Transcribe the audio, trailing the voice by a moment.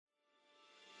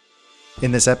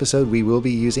In this episode, we will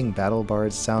be using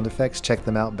BattleBard's sound effects. Check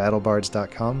them out,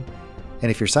 battlebards.com.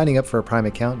 And if you're signing up for a Prime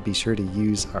account, be sure to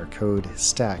use our code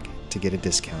STACK to get a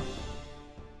discount.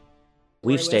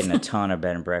 We've stayed in a ton of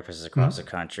bed and breakfasts across the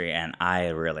country, and I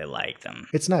really like them.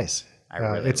 It's nice. I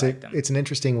really like them. It's an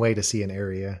interesting way to see an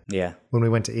area. Yeah. When we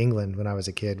went to England when I was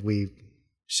a kid, we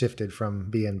shifted from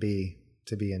B&B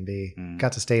to B&B.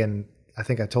 Got to stay in, I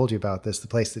think I told you about this, the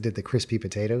place that did the crispy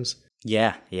potatoes.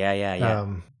 Yeah.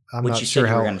 I'm Which not you sure said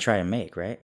you how. were going to try and make,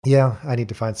 right? Yeah, I need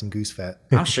to find some goose fat.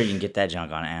 I'm sure you can get that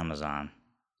junk on Amazon.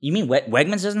 You mean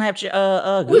Wegmans doesn't have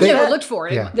We've goose never fat? looked for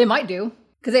it. Yeah. They might do.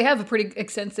 Because they have a pretty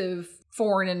extensive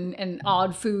foreign and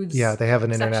odd foods. Yeah, they have an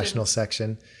section. international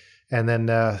section. And then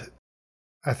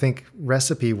I think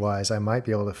recipe-wise, I might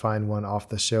be able to find one off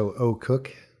the show Oh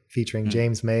Cook, featuring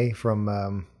James May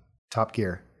from Top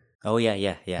Gear. Oh,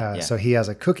 yeah. So he has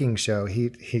a cooking show.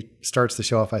 He starts the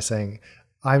show off by saying,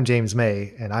 "I'm James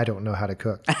May, and I don't know how to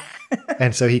cook."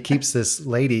 And so he keeps this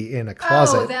lady in a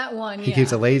closet. Oh, that one, He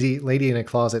keeps a lady in a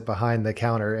closet behind the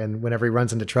counter, and whenever he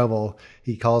runs into trouble,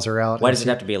 he calls her out. Why does it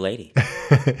have to be a lady?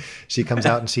 She comes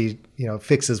out and she,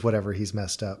 fixes whatever he's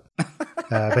messed up.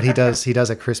 But he does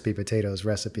a crispy potatoes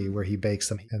recipe where he bakes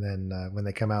them, and then when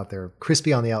they come out, they're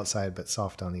crispy on the outside but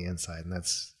soft on the inside, and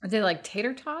that's. Are they like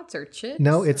tater tots or chips?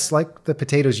 No, it's like the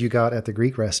potatoes you got at the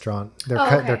Greek restaurant. They're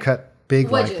okay. cut big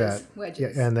Wedges, like that.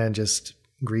 wedges. Yeah, and then just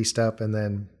greased up and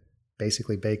then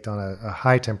basically baked on a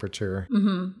high temperature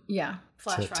Yeah,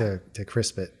 flash fry. to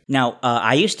crisp it. Now,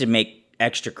 I used to make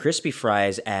extra crispy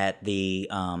fries at the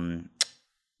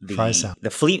Fry sound.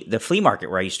 the flea market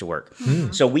where I used to work.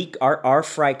 So our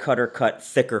fry cutter cut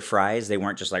thicker fries. They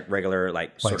weren't just like regular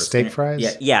like sort of steak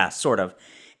fries? Yeah, sort of.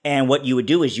 And what you would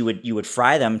do is you would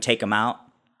fry them, take them out,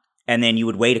 and then you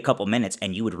would wait a couple minutes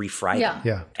and you would refry them.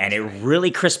 Yeah. And it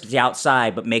really crisps the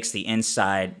outside but makes the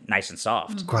inside nice and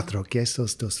soft. Cuatro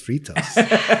quesos, dos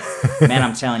fritos. Man,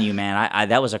 I'm telling you, man, I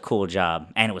that was a cool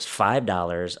job. And it was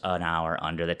 $5 an hour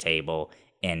under the table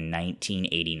in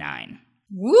 1989.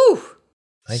 Woo!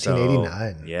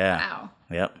 1989. So, yeah. Wow.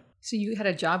 Yep. So you had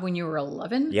a job when you were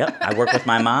 11? Yep. I worked with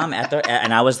my mom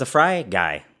and I was the fry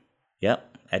guy.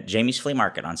 Yep. At Jamie's Flea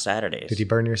Market on Saturdays. Did you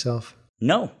burn yourself?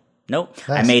 No. Nope.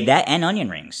 Nice. I made that and onion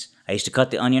rings. I used to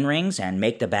cut the onion rings and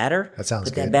make the batter. That sounds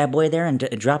Put good. that bad boy there and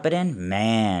drop it in.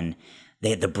 Man,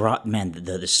 they had the broth. Man,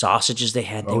 the sausages they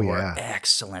had, they were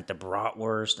excellent. The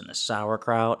bratwurst and the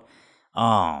sauerkraut.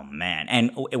 Oh man!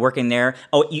 And working there,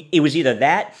 it was either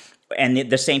that, and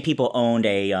the same people owned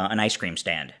an ice cream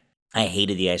stand. I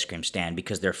hated the ice cream stand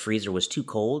because their freezer was too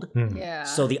cold. Yeah.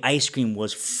 So the ice cream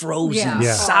was frozen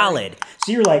Yeah. solid.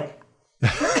 So you're like.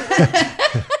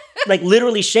 Like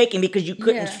literally shaking because you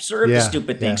couldn't serve the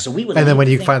stupid thing. So we would. And then when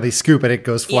you finally scoop it, it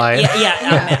goes flying.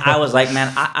 Yeah. I was like,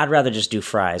 man, I'd rather just do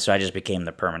fries. So I just became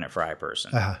the permanent fry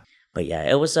person. But yeah,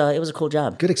 it was a cool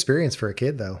job. Good experience for a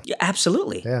kid, though. Yeah,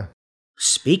 absolutely. Yeah.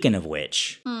 Speaking of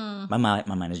which, my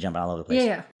mind is jumping all over the place.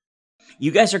 Yeah. You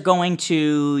guys are going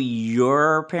to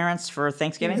your parents for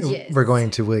Thanksgiving? Yes. We're going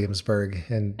to Williamsburg,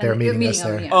 and they're meeting us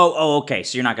there. Yeah. Oh, okay.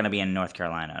 So you're not going to be in North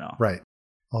Carolina at all. Right.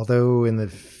 Although in the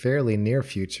fairly near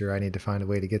future, I need to find a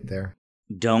way to get there.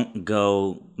 Don't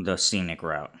go the scenic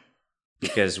route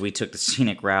because we took the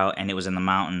scenic route and it was in the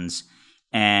mountains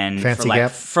and Fancy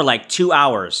for like 2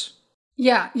 hours.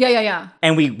 Yeah.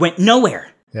 And we went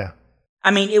nowhere. Yeah.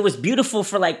 I mean, it was beautiful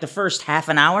for like the first half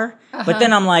an hour, but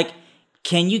then I'm like,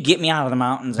 can you get me out of the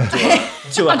mountains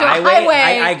into a highway?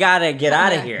 I gotta get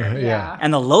out of here. Yeah.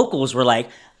 And the locals were like,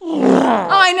 Oh,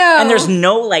 I know. and there's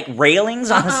no like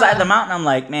railings on the side of the mountain. I'm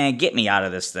like, man, get me out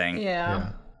of this thing.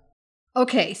 Yeah.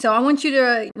 Okay, so I want you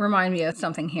to remind me of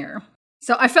something here.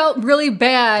 So I felt really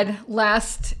bad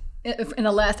in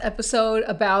the last episode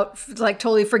about like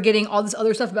totally forgetting all this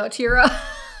other stuff about Tira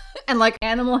and like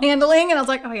animal handling. And I was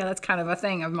like, oh yeah, that's kind of a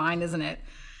thing of mine, isn't it?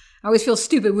 I always feel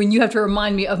stupid when you have to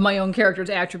remind me of my own character's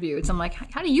attributes. I'm like,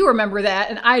 how do you remember that?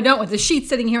 And I don't, with the sheet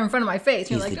sitting here in front of my face.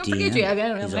 And you're like, don't forget you have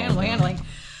animal handling.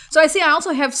 So I see I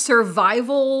also have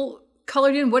survival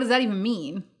colored in. What does that even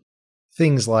mean?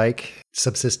 Things like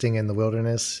subsisting in the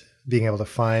wilderness, being able to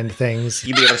find things.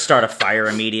 You'd be able to start a fire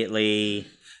immediately,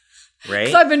 right?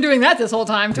 So I've been doing that this whole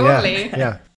time, totally.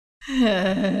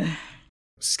 Yeah.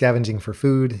 Scavenging for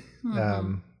food,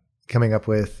 coming up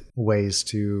with ways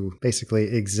to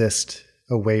basically exist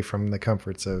away from the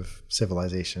comforts of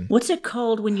civilization. What's it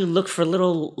called when you look for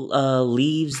little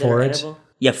leaves that are Forage? edible?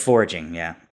 Yeah, foraging,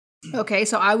 yeah. Okay,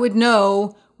 so I would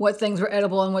know what things were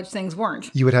edible and which things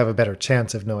weren't. You would have a better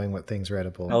chance of knowing what things are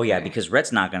edible. Oh, yeah, because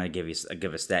Rhett's not going to give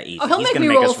us that easy. Oh, he'll He's make gonna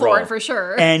me roll us for it for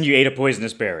sure. And you ate a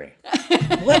poisonous berry.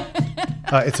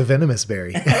 It's a venomous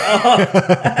berry.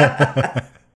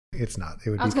 it's not. It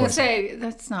would I was be going to poison. say,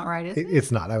 that's not right, is it?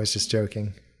 It's not. I was just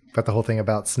joking. But the whole thing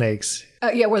about snakes,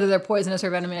 Yeah, whether they're poisonous or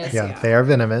venomous. yeah, they are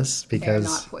venomous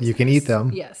because not you can eat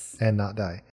them Yes. and not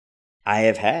die. I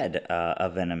have had a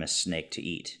venomous snake to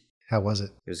eat. How was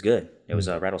it? It was good. It was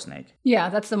a rattlesnake. Yeah,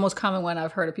 that's the most common one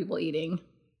I've heard of people eating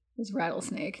is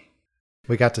rattlesnake.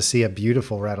 We got to see a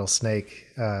beautiful rattlesnake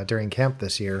during camp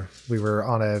this year. We were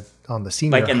on the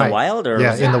senior Like in hike. the wild or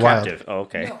Yeah, was in it the wild. captive? Oh,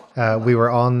 okay. We were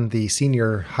on the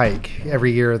senior hike.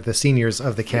 Every year, the seniors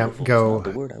of the camp Beautiful is not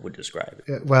go. the word I would describe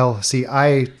it. Well, see,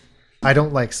 I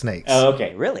don't like snakes. Oh,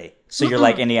 okay. Really? So you're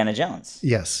like Indiana Jones.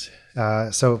 Yes.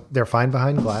 So they're fine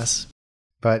behind glass,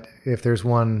 but if there's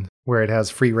one where it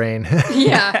has free reign,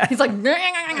 Yeah, he's like,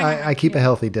 I keep a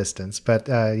healthy distance. But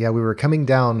yeah, we were coming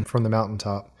down from the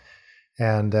mountaintop,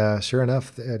 and sure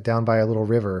enough, down by a little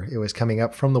river, it was coming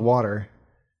up from the water,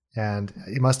 and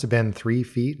it must have been 3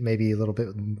 feet, maybe a little bit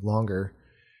longer.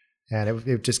 And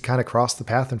it just kind of crossed the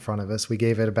path in front of us. We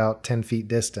gave it about 10 feet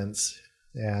distance.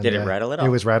 And, Did it rattle at all? It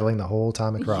was rattling the whole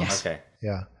time across. Okay.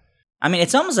 Yeah. I mean,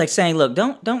 it's almost like saying, "Look,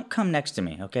 don't come next to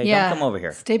me, okay? yeah, Don't come over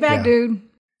here." Stay back, Yeah. dude.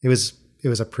 It was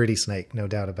a pretty snake, no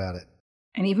doubt about it.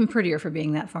 And even prettier for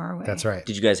being that far away. That's right.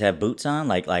 Did you guys have boots on,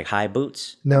 like high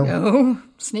boots? No. Oh,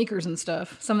 sneakers and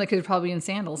stuff. Some of the kids probably in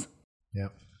sandals. Yeah.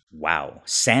 Wow,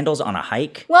 sandals on a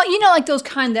hike? Well, you know, like those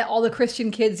kind that all the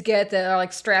Christian kids get that are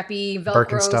like strappy Velcro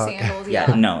Birkenstock. sandals.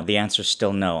 Yeah, no. The answer's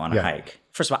still no on a Yeah. hike.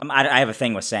 First of all, I have a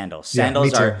thing with sandals. Yeah,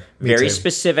 Sandals me too. are Me very too.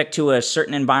 specific to a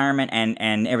certain environment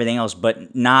and everything else,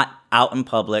 but not out in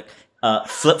public.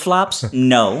 Flip flops,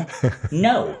 no,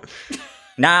 no,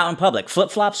 not out in public.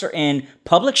 Flip flops are in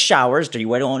public showers. Do you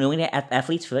wear it only at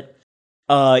athlete's foot?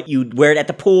 You wear it at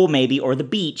the pool maybe or the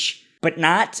beach, but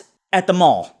not at the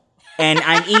mall. And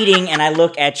I'm eating and I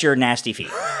look at your nasty feet.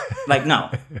 Like no,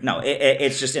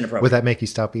 it's just inappropriate. Would that make you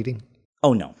stop eating?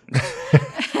 Oh, no.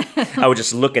 I would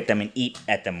just look at them and eat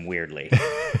at them weirdly.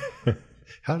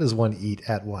 How does one eat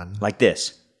at one? Like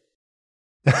this.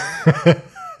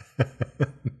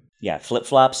 Yeah,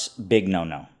 flip-flops, big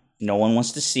no-no. No one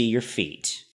wants to see your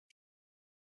feet.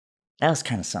 That was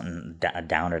kind of something, a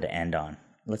downer to end on.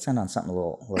 Let's end on something a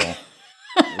little more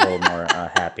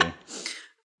happy.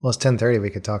 Well, it's 10:30. We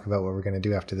could talk about what we're going to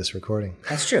do after this recording.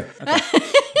 That's true. Okay.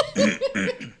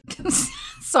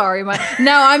 Sorry,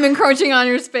 now I'm encroaching on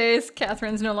your space.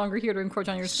 Catherine's no longer here to encroach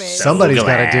on your space. Somebody's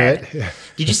got to do glad. it.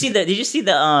 Did you see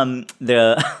the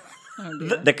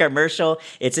commercial?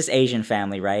 It's this Asian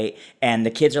family, right? And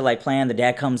the kids are like playing. The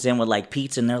dad comes in with like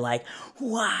pizza, and they're like,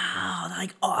 "Wow,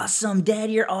 like awesome,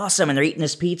 Dad, you're awesome!" And they're eating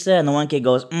this pizza, and the one kid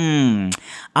goes, "I'm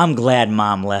glad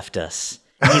Mom left us."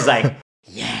 And he's like,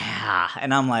 "Yeah,"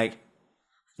 and I'm like,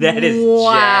 "That is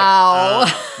Wow.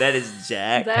 Jack. That is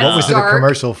Jack." That's What was it a dark.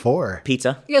 commercial for?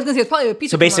 Pizza. Yeah, I was gonna say it's probably a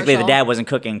pizza. So basically, the commercial. dad wasn't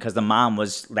cooking because the mom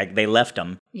was like, they left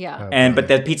him. Yeah, But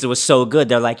the pizza was so good,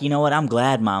 they're like, you know what? I'm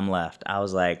glad Mom left. I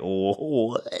was like,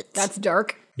 what? that's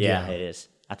dark. Yeah, it is.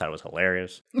 I thought it was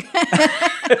hilarious. Do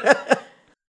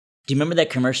you remember that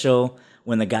commercial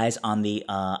when the guy's on the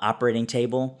operating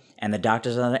table and the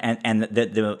doctor's on there and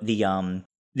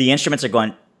the instruments are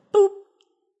going boop,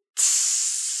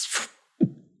 tss,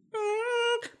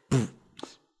 boop,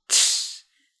 tss,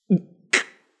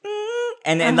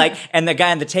 and the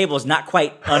guy on the table is not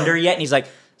quite under yet, and he's like,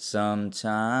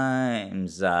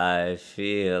 sometimes I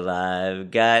feel I've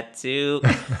got to,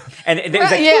 and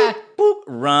there's like, Yeah. boop, boop,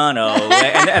 run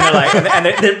away, and they're like, and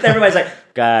everybody's like,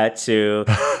 got to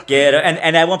get,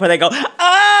 and at one point they go,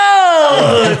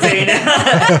 oh,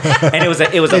 and it was a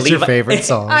That's your Levi- favorite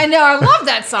song. I know. I love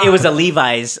that song. It was a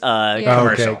Levi's commercial,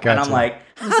 Okay, and gotcha. I'm like,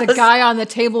 Was the guy on the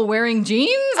table wearing jeans?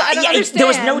 I don't understand. there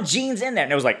was no jeans in there,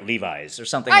 and it was like Levi's or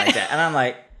something like that, and I'm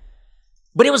like,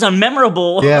 but it was a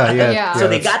memorable. Yeah. Yeah. So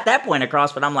they that's- got that point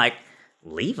across, but I'm like,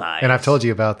 Levi's. And I've told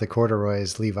you about the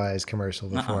corduroys Levi's commercial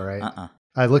before, right?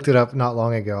 I looked it up not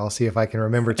long ago. I'll see if I can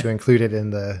remember to include it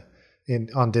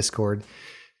on Discord.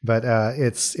 But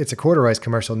it's a corduroys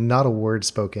commercial, not a word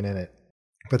spoken in it.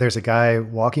 But there's a guy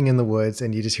walking in the woods,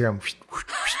 and you just hear him.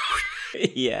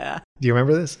 Yeah. Do you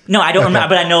remember this? No, I don't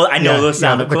remember, but I know the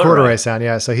sound of the corduroy. corduroy sound.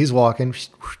 Yeah, so he's walking,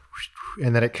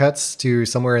 and then it cuts to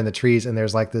somewhere in the trees, and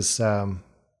there's like this a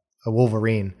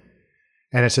wolverine,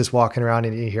 and it's just walking around,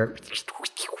 and you hear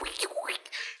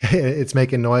it's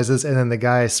making noises, and then the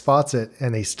guy spots it,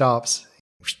 and he stops.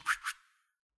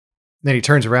 Then he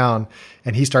turns around,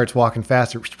 and he starts walking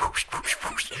faster,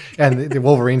 and the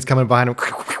wolverine's coming behind him.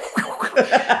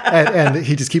 And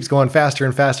he just keeps going faster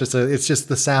and faster. So it's just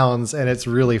the sounds, and it's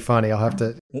really funny. I'll have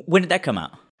to. When did that come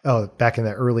out? Oh, back in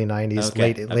the early 90s,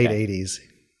 Okay, late 80s.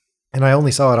 And I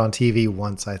only saw it on TV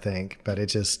once, I think, but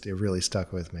it really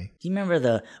stuck with me. Do you remember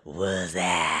the "was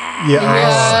that"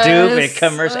 Yes. stupid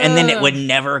commercial? And then it would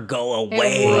never go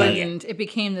away. It wouldn't. It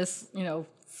became this,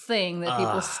 thing that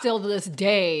people still to this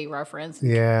day reference.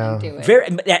 Yeah. And do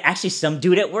it. Actually, some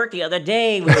dude at work the other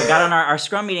day, we got on our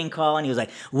Scrum meeting call, and he was like,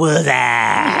 "Was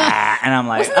that?" And I'm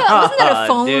like, wasn't that a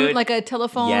phone, dude. like a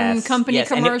telephone company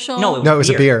commercial? No, it was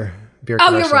a beer. Beer Oh,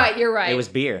 commercial. you're right. It was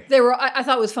beer. They were. I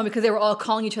thought it was fun because they were all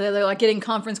calling each other. They're like getting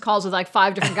conference calls with like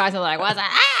 5 different guys. And they're like, "What's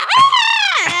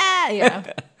that?"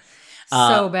 Yeah.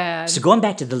 So bad. So going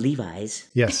back to the Levi's.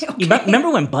 Yes. You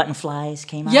remember when button flies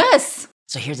came out? Yes.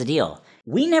 So here's the deal.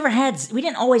 We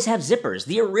didn't always have zippers.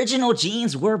 The original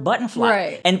jeans were button fly.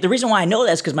 Right. And the reason why I know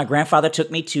that is because my grandfather took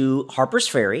me to Harper's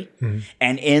Ferry,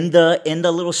 and in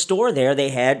the little store there, they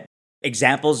had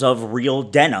examples of real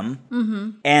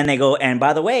denim. And they go, and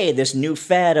by the way, this new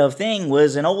fad of thing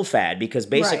was an old fad because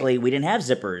basically we didn't have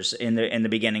zippers in the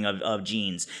beginning of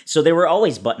jeans. So they were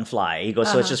always button fly. He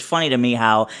goes, so it's just funny to me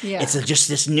how it's just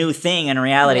this new thing. And in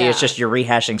reality, it's just you're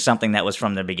rehashing something that was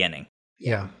from the beginning.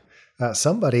 Yeah.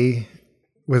 Somebody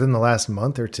within the last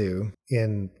month or two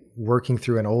in working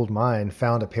through an old mine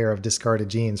found a pair of discarded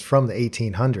jeans from the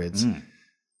 1800s,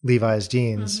 Levi's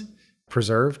jeans,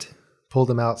 preserved, pulled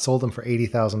them out, sold them for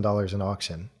 $80,000 in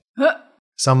auction.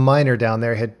 Some miner down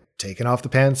there had taken off the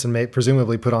pants and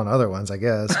presumably put on other ones, I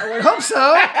guess. I would hope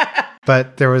so.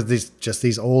 But there was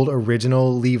these old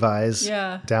original Levi's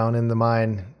Yeah. down in the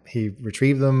mine. He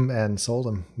retrieved them and sold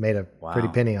them, made a pretty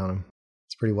penny on them.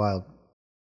 It's pretty wild.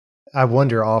 I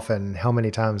wonder often how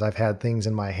many times I've had things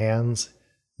in my hands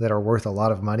that are worth a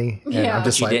lot of money. And I'm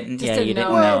just like, you didn't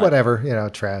know. know it. whatever,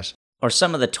 trash. Or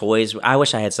some of the toys. I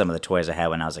wish I had some of the toys I had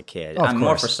when I was a kid. Of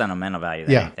More course. for sentimental value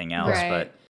than anything else. Right.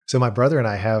 But So my brother and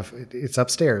I it's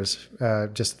upstairs,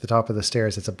 just at the top of the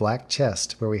stairs. It's a black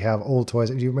chest where we have old toys.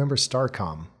 Do you remember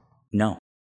Starcom? no.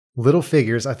 Little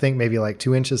figures, I think maybe like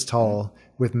 2 inches tall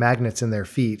with magnets in their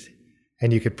feet.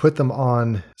 And you could put them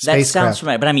on That spacecraft. sounds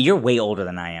familiar. But I mean, you're way older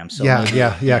than I am. So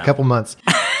Yeah, maybe, a couple months.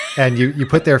 And you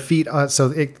put their feet on, so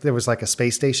there was like a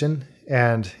space station,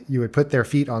 and you would put their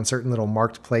feet on certain little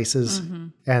marked places,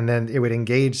 and then it would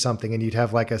engage something, and you'd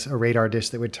have like a radar dish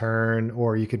that would turn,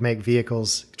 or you could make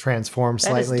vehicles transform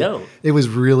slightly. That is dope. It was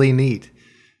really neat.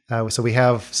 So we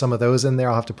have some of those in there.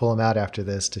 I'll have to pull them out after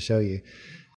this to show you.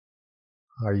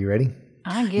 Are you ready?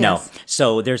 I guess. No.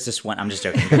 So there's this one. I'm just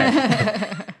joking.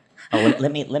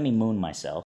 Let me moon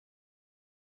myself.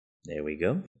 There we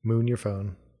go. Moon your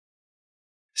phone.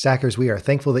 Stackers, we are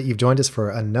thankful that you've joined us for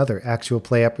another actual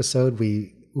play episode.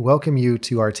 We welcome you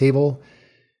to our table.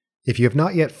 If you have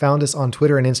not yet found us on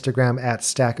Twitter and Instagram at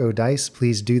StackODice,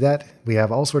 please do that. We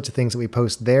have all sorts of things that we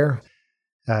post there.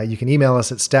 You can email us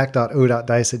at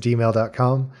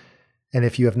stack.o.dice@gmail.com. And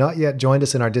if you have not yet joined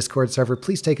us in our Discord server,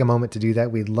 please take a moment to do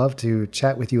that. We'd love to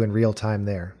chat with you in real time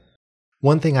there.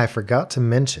 One thing I forgot to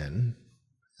mention,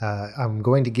 I'm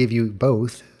going to give you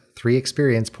both 3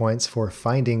 experience points for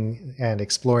finding and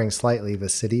exploring slightly the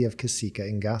city of Kasika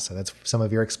in Gaza. That's some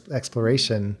of your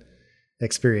exploration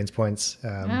experience points.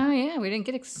 Oh, yeah. We didn't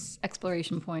get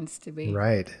exploration points to be.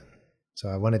 Right. So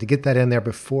I wanted to get that in there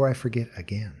before I forget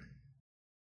again.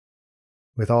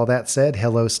 With all that said,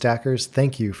 hello, Stackers.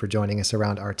 Thank you for joining us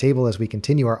around our table as we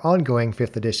continue our ongoing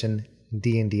 5th edition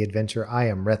D&D adventure. I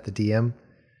am Rhett the DM.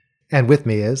 And with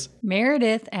me is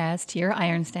Meredith as Tierra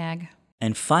Ironstag.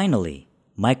 And finally,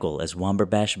 Michael as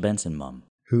Womberbash Benson Mum.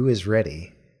 who is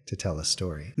ready to tell a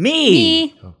story.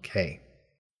 Me! Okay.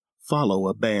 Follow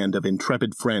a band of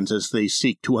intrepid friends as they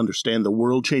seek to understand the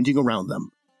world changing around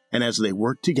them, and as they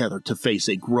work together to face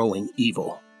a growing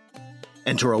evil.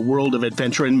 Enter a world of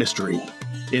adventure and mystery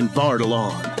in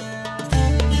Vardalon.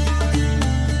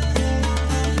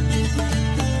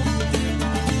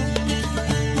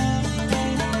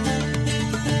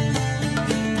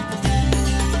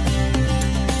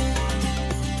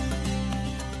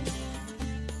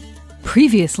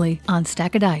 Previously on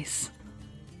Stack of Dice.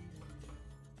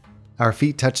 Our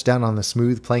feet touch down on the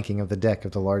smooth planking of the deck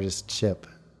of the largest ship,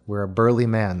 where a burly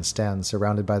man stands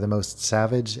surrounded by the most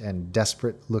savage and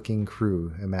desperate-looking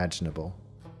crew imaginable.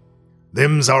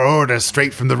 Them's our orders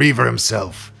straight from the Reaver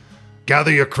himself.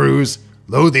 Gather your crews,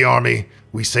 load the army,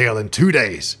 we sail in 2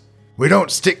 days. We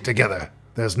don't stick together.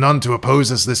 There's none to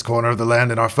oppose us this corner of the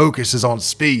land, and our focus is on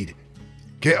speed.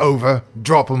 Get over,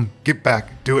 drop 'em, get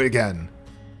back, do it again.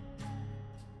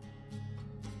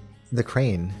 The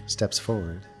crane steps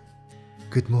forward.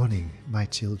 Good morning, my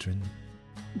children.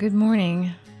 Good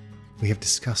morning. We have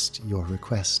discussed your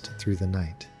request through the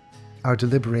night. Our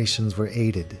deliberations were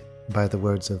aided by the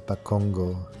words of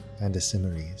Bakongo and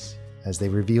Asimaris, as they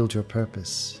revealed your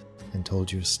purpose and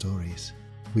told your stories.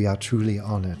 We are truly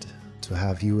honored to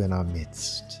have you in our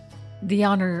midst. The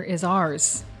honor is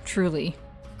ours, truly.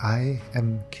 I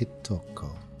am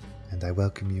Kitoko, and I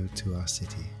welcome you to our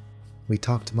city. We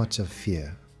talked much of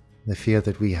fear, the fear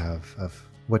that we have of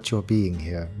what your being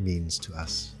here means to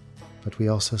us. But we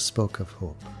also spoke of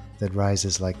hope that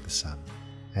rises like the sun.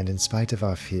 And in spite of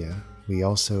our fear, we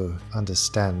also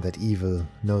understand that evil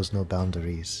knows no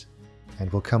boundaries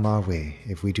and will come our way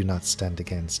if we do not stand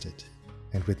against it.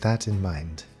 And with that in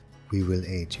mind, we will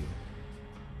aid you.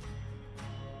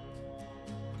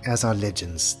 As our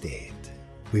legends state,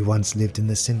 we once lived in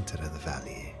the center of the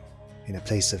valley, in a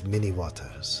place of many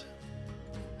waters.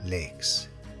 Lakes,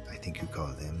 I think you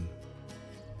call them.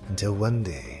 Until one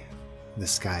day, the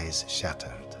skies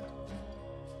shattered.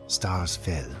 Stars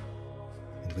fell,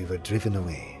 and we were driven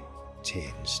away,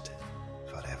 changed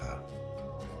forever.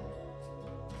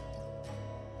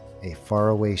 A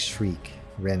faraway shriek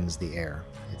rends the air.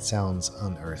 It sounds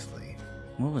unearthly.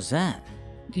 What was that?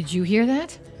 Did you hear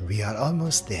that? We are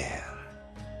almost there.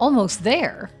 Almost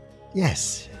there.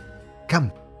 Yes.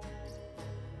 Come.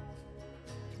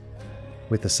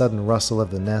 With the sudden rustle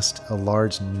of the nest, a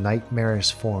large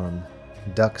nightmarish form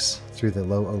ducks through the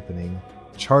low opening,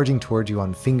 charging toward you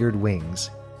on fingered wings.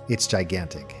 It's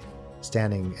gigantic,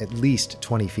 standing at least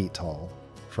 20 feet tall,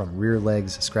 from rear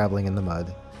legs scrabbling in the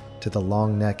mud to the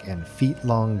long neck and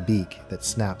feet-long beak that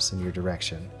snaps in your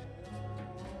direction.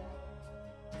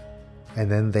 And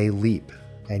then they leap,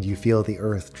 and you feel the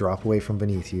earth drop away from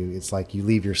beneath you. It's like you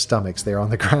leave your stomachs there on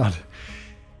the ground.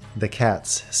 The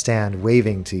cats stand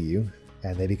waving to you,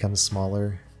 and they become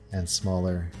smaller and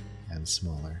smaller and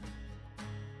smaller.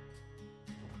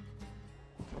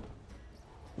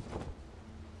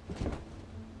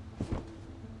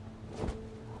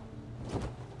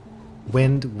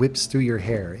 Wind whips through your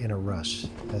hair in a rush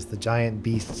as the giant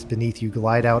beasts beneath you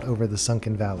glide out over the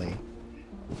sunken valley.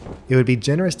 It would be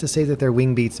generous to say that their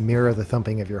wing beats mirror the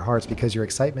thumping of your hearts because your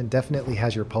excitement definitely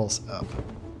has your pulse up.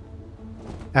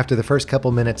 After the first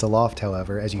couple minutes aloft,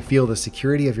 however, as you feel the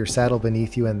security of your saddle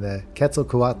beneath you and the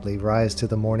Quetzalcoatl rise to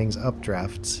the morning's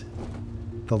updrafts,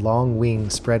 the long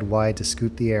wings spread wide to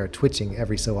scoop the air, twitching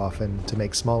every so often to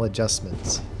make small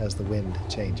adjustments as the wind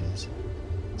changes.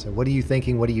 So what are you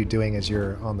thinking? What are you doing as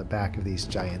you're on the back of these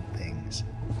giant things?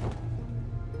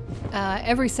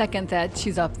 Every second that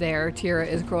she's up there, Tira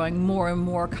is growing more and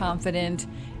more confident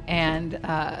and...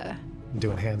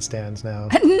 Doing handstands now.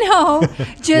 No,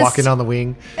 just... Walking on the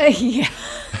wing. Yeah.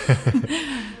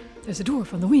 There's a door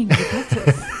from the wing.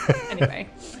 Anyway.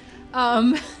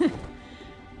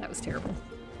 That was terrible.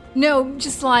 No,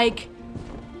 just like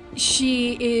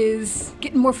she is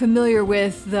getting more familiar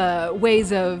with the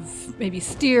ways of maybe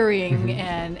steering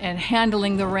and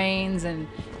handling the reins and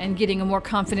getting a more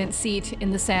confident seat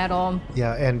in the saddle.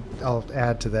 Yeah, and I'll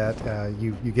add to that,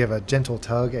 you give a gentle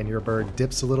tug and your bird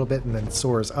dips a little bit and then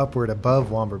soars upward above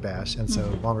Womberbash. And so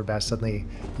Womberbash suddenly,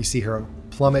 you see her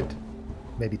plummet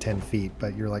maybe 10 feet,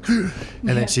 but you're like, and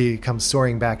then she comes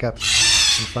soaring back up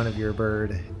in front of your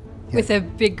bird. Yeah. With a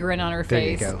big grin on her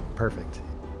face. There you go. Perfect.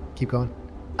 Keep going.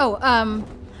 Oh,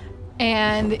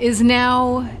 and is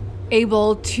now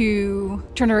able to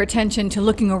turn her attention to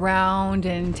looking around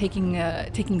and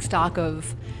taking stock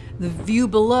of the view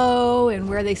below and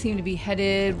where they seem to be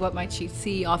headed. What might she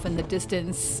see off in the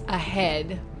distance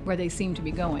ahead where they seem to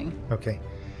be going? Okay.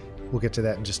 We'll get to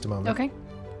that in just a moment. Okay.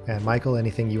 And Michael,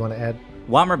 anything you want to add?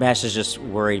 Womberbash is just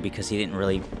worried because he didn't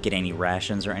really get any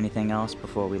rations or anything else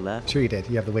before we left. Sure you did.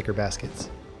 You have the wicker baskets.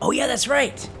 Oh, yeah, that's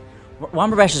right.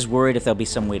 Womberbash is worried if there'll be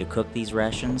some way to cook these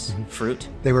rations, fruit.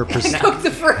 They were Cook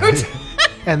the fruit.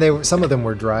 and some of them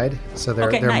were dried, so they're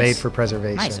nice. made for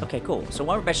preservation. Nice. Okay, cool. So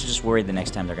Womberbash is just worried the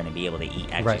next time they're going to be able to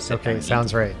eat. Actually, right. sit Okay. down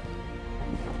Sounds and eat. right.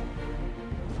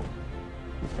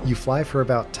 You fly for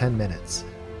about 10 minutes.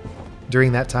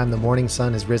 During that time, the morning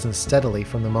sun has risen steadily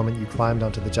from the moment you climbed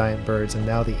onto the giant birds, and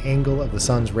now the angle of the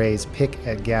sun's rays pick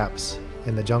at gaps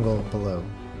in the jungle below.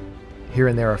 Here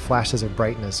and there are flashes of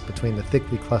brightness between the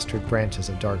thickly clustered branches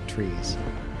of dark trees.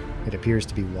 It appears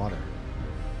to be water.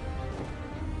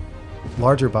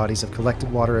 Larger bodies of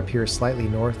collected water appear slightly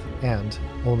north and,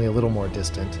 only a little more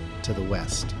distant, to the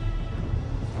west.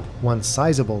 One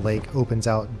sizable lake opens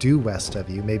out due west of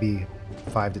you, maybe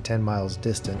 5 to 10 miles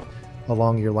distant,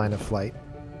 along your line of flight.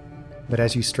 But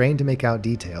as you strain to make out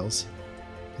details,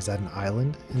 is that an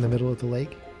island in the middle of the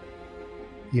lake?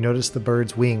 You notice the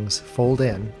bird's wings fold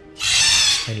in,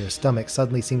 and your stomach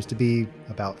suddenly seems to be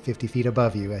about 50 feet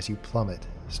above you as you plummet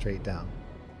straight down.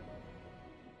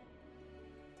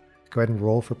 Go ahead and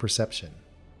roll for perception,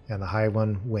 and the high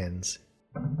one wins.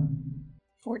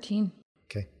 14.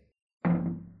 Okay.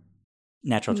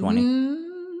 Natural 20.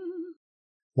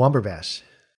 Womberbash,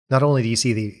 not only do you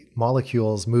see the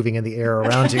molecules moving in the air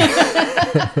around you,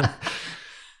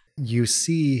 you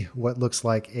see what looks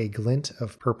like a glint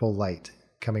of purple light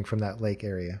coming from that lake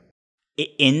area.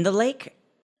 In the lake?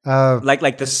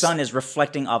 Like the sun is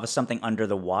reflecting off of something under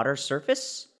the water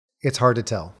surface? It's hard to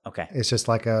tell. Okay. It's just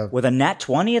like a... With a nat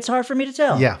 20, it's hard for me to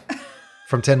tell. Yeah.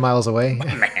 From 10 miles away.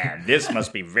 Man, this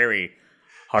must be very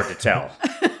hard to tell.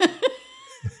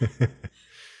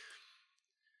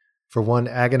 For one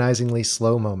agonizingly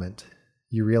slow moment,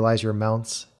 you realize your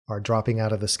mounts are dropping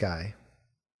out of the sky.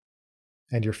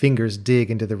 And your fingers dig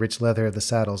into the rich leather of the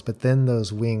saddles, but then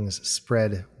those wings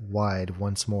spread wide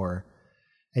once more,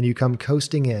 and you come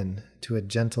coasting in to a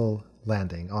gentle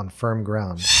landing on firm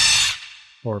ground.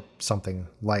 Or something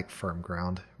like firm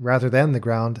ground. Rather than the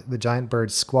ground, the giant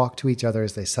birds squawk to each other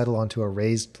as they settle onto a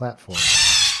raised platform.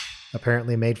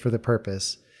 Apparently made for the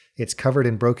purpose, it's covered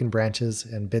in broken branches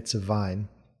and bits of vine.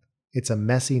 It's a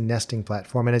messy nesting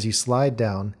platform, and as you slide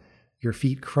down, your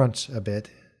feet crunch a bit.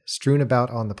 Strewn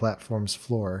about on the platform's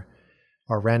floor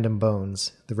are random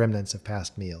bones, the remnants of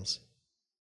past meals.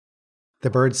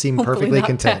 The birds seem perfectly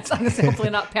content.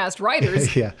 Hopefully not past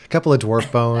riders. Yeah, a couple of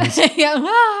dwarf bones.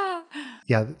 Yeah.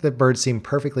 Yeah, the birds seem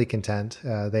perfectly content.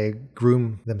 They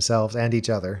groom themselves and each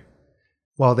other.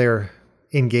 While they're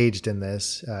engaged in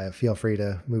this, feel free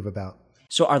to move about.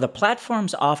 So are the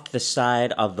platforms off to the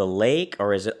side of the lake,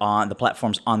 or is it on the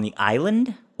platforms on the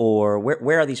island? Or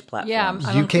where are these platforms?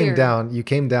 Yeah, You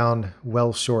came down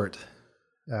well short.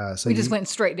 So we just went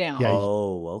straight down. Yeah,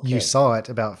 okay. You saw it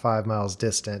about 5 miles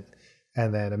distant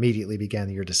and then immediately began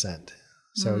your descent.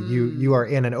 So you are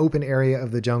in an open area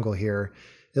of the jungle here.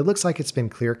 It looks like it's been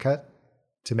clear cut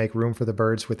to make room for the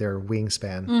birds with their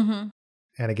wingspan. Mm-hmm.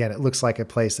 And again, it looks like a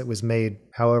place that was made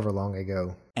however long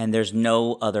ago. And there's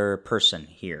no other person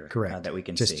here. Correct. That we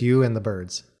can see. Just you and the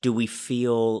birds. Do we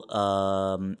feel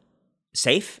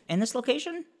safe in this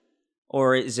location?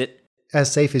 Or is it... As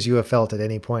safe as you have felt at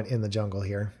any point in the jungle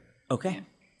here. Okay.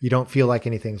 You don't feel like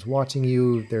anything's watching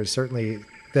you. There's certainly...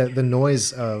 The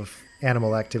noise of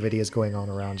animal activity is going on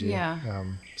around you. Yeah.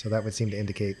 So that would seem to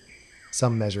indicate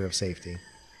some measure of safety.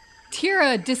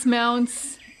 Tira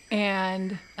dismounts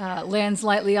and lands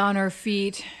lightly on her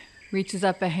feet, reaches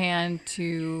up a hand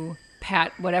to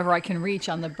pat whatever I can reach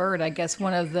on the bird. I guess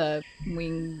one of the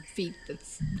wing feet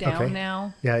that's down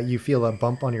now. Yeah, you feel a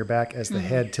bump on your back as the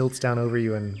head tilts down over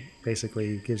you and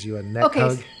basically gives you a neck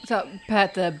hug. So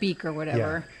pat the beak or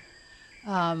whatever.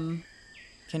 Can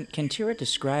Tira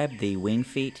describe the wing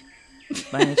feet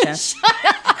by any chance?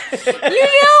 You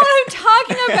know what I'm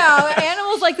talking about.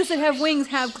 Animals like this that have wings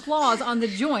have claws on the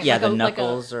joint. Yeah, like the a,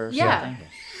 knuckles like a, or yeah, something.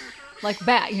 like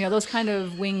bat. You know, those kind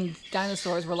of winged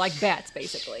dinosaurs were like bats,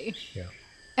 basically. Yeah.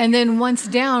 And then once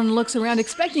down, looks around,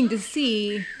 expecting to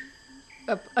see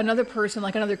another person,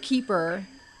 like another keeper,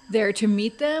 there to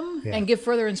meet them and give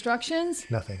further instructions.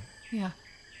 Nothing. Yeah.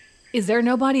 Is there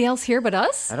nobody else here but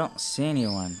us? I don't see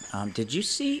anyone. Did you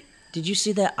see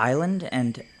that island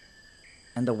and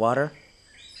the water?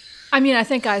 I mean, I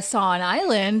think I saw an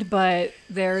island, but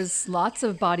there's lots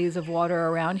of bodies of water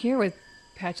around here with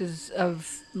patches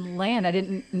of land. I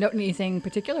didn't note anything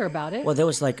particular about it. Well, there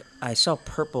was I saw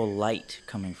purple light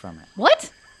coming from it.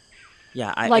 What?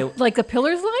 Yeah, like the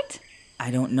pillars light? I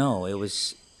don't know. It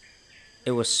was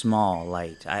small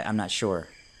light. I'm not sure.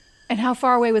 And how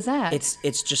far away was that?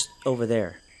 It's just over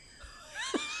there.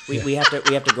 We have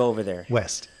to go over there.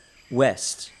 West.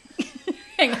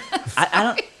 Hang on. I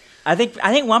don't. I think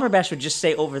Womberbash would just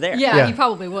say over there. Yeah, you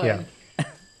probably would. Yeah.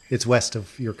 It's west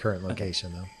of your current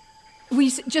location, though.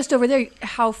 Just over there.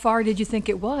 How far did you think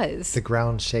it was? The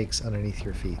ground shakes underneath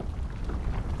your feet.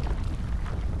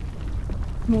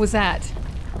 What was that?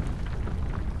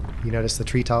 You notice the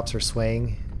treetops are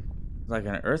swaying. Like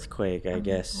an earthquake, I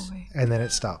guess. Boy. And then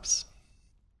it stops.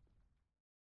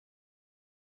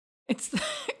 It's the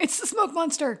smoke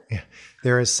monster. Yeah.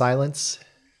 There is silence.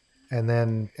 And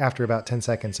then after about 10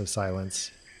 seconds of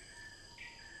silence,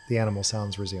 the animal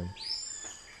sounds resume.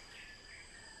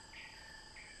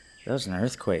 That was an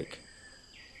earthquake.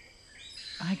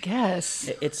 I guess.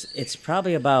 It's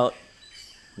probably about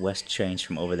west change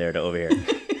from over there to over here.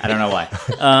 I don't know why.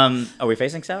 Are we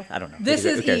facing south? I don't know. This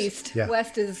is east. Yeah.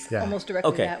 West is almost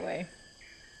directly that way.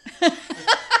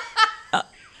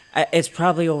 It's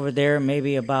probably over there,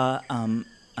 maybe about an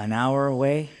hour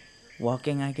away,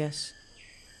 walking, I guess.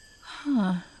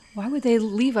 Huh. Why would they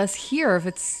leave us here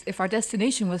if our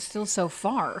destination was still so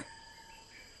far?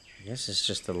 I guess it's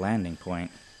just the landing point.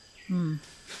 And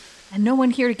no one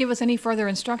here to give us any further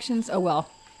instructions? Oh well,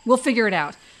 we'll figure it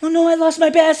out. Oh no, I lost my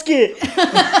basket!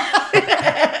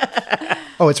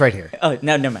 Oh, it's right here. Oh,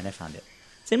 no, never mind. I found it.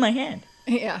 It's in my hand.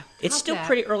 Yeah. It's How's still that?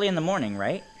 pretty early in the morning,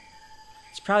 right?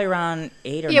 It's probably around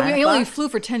 8 or 9 Yeah, o'clock. we only flew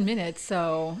for 10 minutes,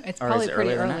 so it's Or probably is it pretty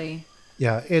earlier than that? early.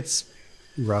 Yeah, it's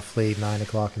roughly 9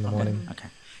 o'clock in the morning. Okay.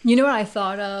 You know what I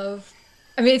thought of?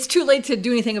 I mean, it's too late to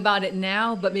do anything about it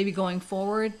now, but maybe going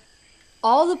forward.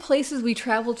 All the places we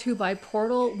travel to by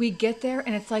portal, we get there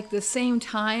and it's like the same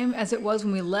time as it was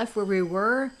when we left where we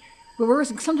were. We were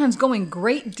sometimes going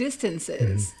great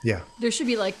distances. Yeah. There should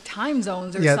be like time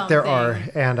zones or Yeah, something. there are.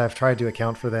 And I've tried to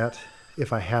account for that.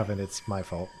 If I haven't, it's my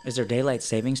fault. Is there daylight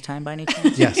savings time by any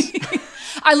chance? Yes.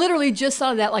 I literally just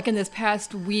saw that like in this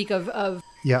past week of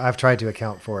Yeah, I've tried to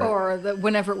account for it. or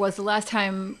whenever it was the last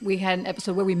time we had an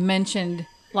episode where we mentioned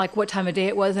like what time of day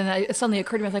it was, and it suddenly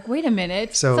occurred to me, I was like, wait a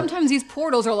minute. So- sometimes these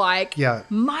portals are like Yeah.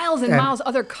 miles and And miles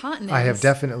other continents. I have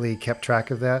definitely kept track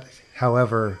of that.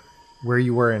 However, where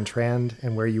you were in Trend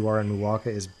and where you are in Muwaka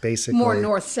is basically more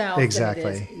north-south Exactly.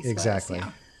 than it is east-west, Exactly.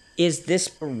 yeah. Is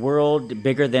this world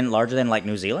larger than like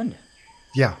New Zealand?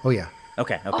 Yeah. Oh, yeah.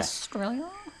 Okay. Australia?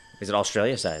 Is it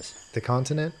Australia size? The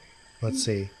continent. Let's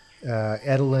see.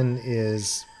 Edelin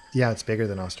is it's bigger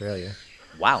than Australia.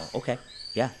 Wow. Okay.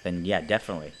 Yeah. Then yeah,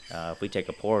 definitely. If we take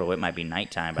a portal, it might be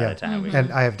nighttime by the time we.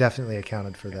 And I have definitely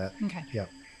accounted for that. Okay. Yep.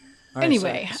 All right,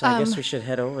 Anyway, so I guess we should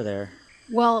head over there.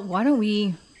 Well, why don't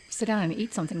we sit down and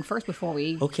eat something first before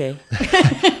we... Okay.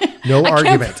 No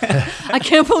argument. I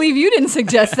can't believe you didn't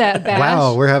suggest that, Bash.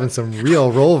 Wow, we're having some real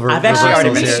I've actually already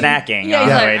been reversals here. snacking Yeah, on he's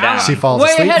the like, way down. She falls Way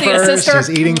asleep ahead of you, first. sister.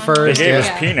 She's eating first. They gave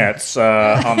Yeah. us peanuts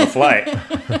on the flight.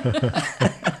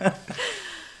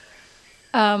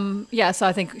 Yeah, so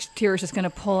I think Tira's just going to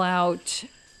pull out,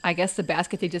 I guess, the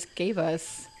basket they just gave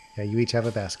us, Yeah, you each have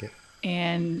a basket.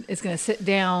 and it's going to sit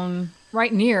down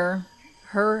right near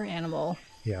her animal.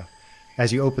 Yeah.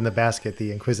 As you open the basket,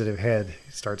 the inquisitive head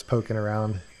starts poking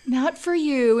around. Not for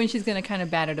you, and she's going to kind of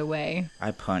bat it away.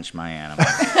 I punch my animal.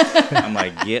 I'm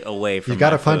like, get away from. You've got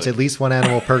to my punch food. at least one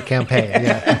animal per campaign.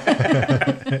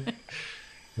 Yeah.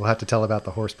 We'll have to tell about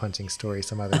the horse punching story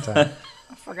some other time.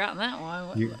 I've forgotten that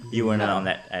one. You weren't on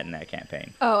that in that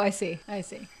campaign. Oh, I see.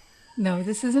 No,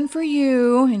 this isn't for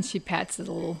you. And she pats the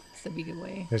little stubby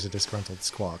away. There's a disgruntled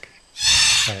squawk.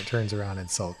 And it turns around and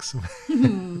sulks.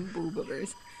 Boo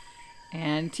boogers.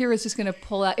 And Tira's just going to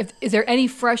pull out. Is there any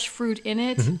fresh fruit in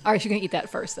it? All right, she's going to eat that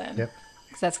first then. Yep.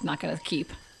 Because that's not going to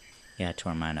keep. Yeah, I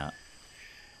tore mine up.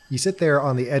 You sit there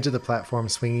on the edge of the platform,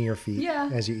 swinging your feet Yeah.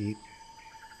 as you eat,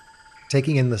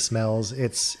 taking in the smells.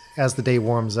 It's as the day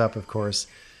warms up, of course,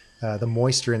 the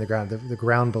moisture in the ground. The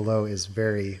ground below is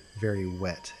very, very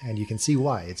wet, and you can see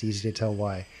why. It's easy to tell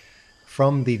why.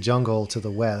 From the jungle to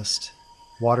the west,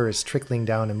 water is trickling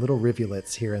down in little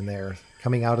rivulets here and there,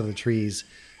 coming out of the trees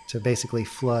to basically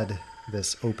flood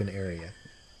this open area.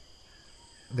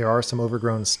 There are some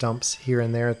overgrown stumps here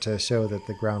and there to show that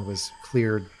the ground was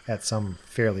cleared at some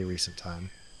fairly recent time.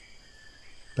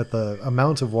 But the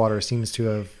amount of water seems to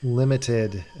have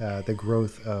limited the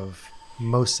growth of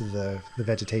most of the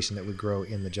vegetation that would grow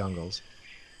in the jungles.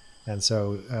 And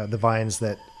so the vines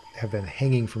that have been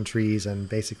hanging from trees and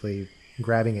basically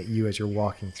grabbing at you as you're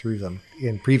walking through them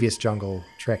in previous jungle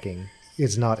trekking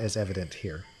is not as evident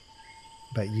here.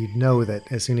 But you'd know that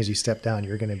as soon as you step down,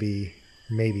 you're going to be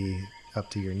maybe up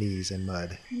to your knees in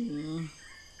mud.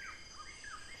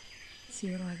 Let's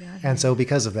see what do I got. And so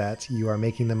because of that, you are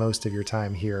making the most of your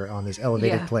time here on this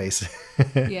elevated Yeah. place.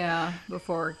 Yeah,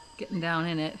 before getting down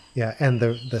in it. Yeah, and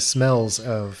the smells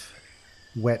of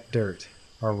wet dirt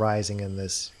are rising in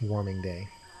this warming day.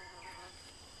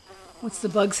 What's the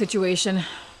bug situation?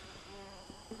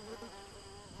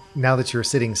 Now that you're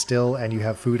sitting still and you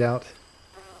have food out,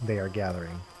 they are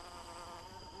gathering.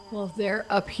 Well, if they're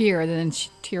up here, then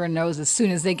Tira knows as soon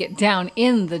as they get down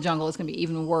in the jungle, it's going to be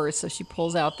even worse. So she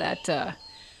pulls out that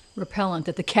repellent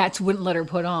that the cats wouldn't let her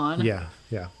put on. Yeah.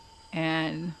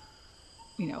 And,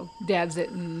 dabs it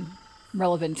in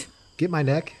relevant. Get my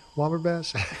neck,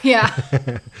 Womberbash? Yeah.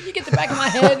 You get the back of my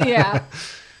head. Yeah.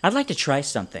 I'd like to try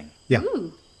something. Yeah,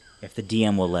 Ooh. If the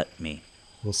DM will let me.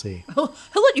 we'll see. He'll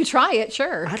let you try it,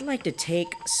 sure. I'd like to take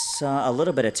a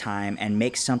little bit of time and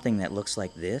make something that looks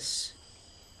like this.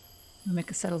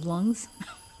 Make a set of lungs.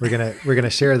 We're gonna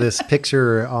share this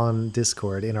picture on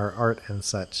Discord in our art and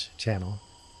such channel.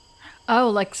 Oh,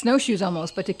 like snowshoes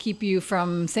almost, but to keep you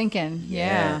from sinking.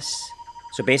 Yeah. Yes.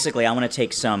 So basically, I want to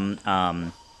take some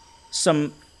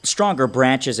stronger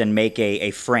branches and make a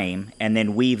frame, and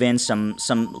then weave in some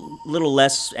little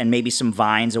less and maybe some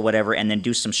vines or whatever, and then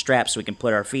do some straps so we can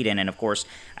put our feet in. And of course,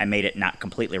 I made it not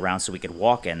completely round so we could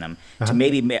walk in them to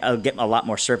maybe get a lot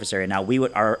more surface area. Now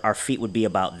our feet would be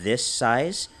about this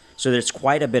size. So there's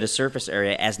quite a bit of surface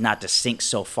area as not to sink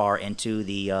so far into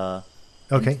the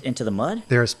into the mud.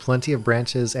 There's plenty of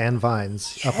branches and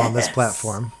vines up on this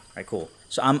platform. All right, cool.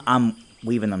 So I'm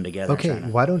weaving them together. Okay,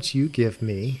 why don't you give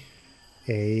me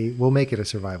we'll make it a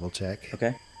survival check.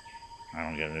 Okay. I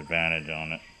don't get an advantage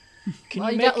on it.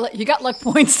 You got luck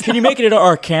points. Can you make it an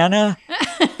Arcana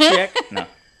check? No.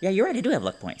 Yeah, you're right. I do have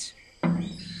luck points.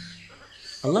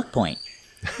 A luck point.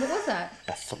 What was that?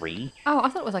 A 3. Oh, I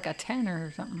thought it was like a 10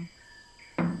 or something.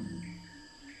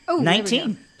 Oh,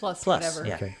 19 plus whatever.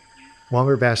 Yeah. Okay.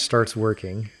 Womberbash starts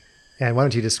working. And why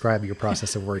don't you describe your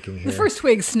process of working here? The first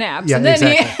twig snaps. Yeah, and then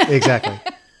exactly. Exactly.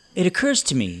 It occurs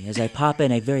to me as I pop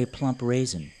in a very plump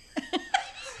raisin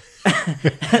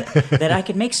that I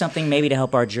could make something maybe to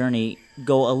help our journey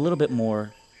go a little bit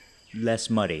less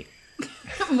muddy.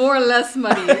 More or less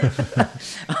muddy.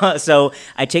 So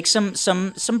I take some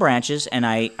branches and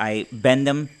I bend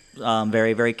them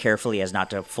very, very carefully as not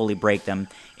to fully break them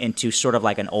into sort of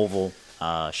like an oval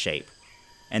shape.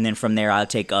 And then from there I'll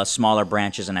take smaller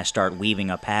branches and I start weaving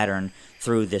a pattern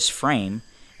through this frame,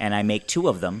 and I make 2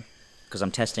 of them because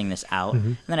I'm testing this out. Mm-hmm.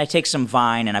 And then I take some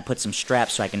vine and I put some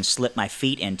straps so I can slip my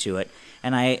feet into it.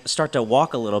 And I start to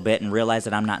walk a little bit and realize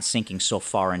that I'm not sinking so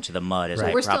far into the mud as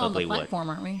I We're still on probably the would. platform,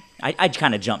 aren't we? I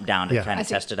kind of jump down to Yeah. kind I of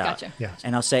see. test it out. Gotcha. Yeah.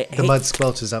 And I'll say, The hey, mud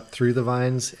squelches up through the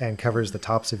vines and covers the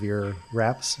tops of your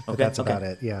wraps, but Okay, that's okay. about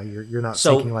it. Yeah, you're not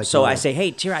sinking like so you I were. say,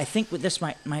 hey, Tira, I think this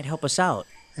might help us out.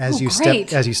 As Oh, you great.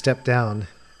 step down,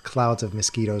 clouds of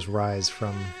mosquitoes rise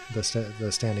from the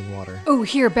standing water. Oh,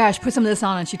 here, Bash, put some of this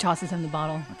on, and she tosses him the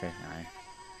bottle. Okay, all right.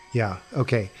 Yeah.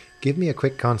 Okay. Give me a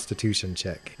quick Constitution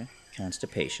check. Okay.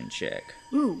 Constipation check.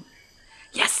 Ooh.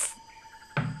 Yes!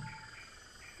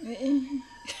 It's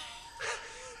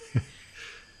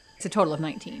a total of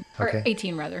 19. Okay. Or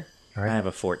 18, rather. All I right. have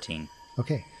a 14.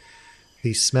 Okay.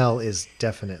 The smell is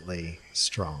definitely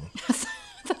strong. I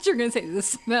thought you were going to say the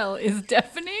smell is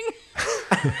deafening.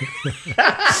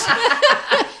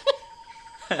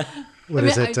 What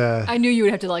is it? I knew you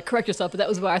would have to like correct yourself, but that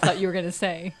was what I thought you were going to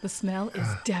say. The smell is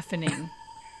deafening.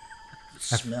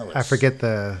 Smell it. I forget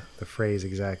the phrase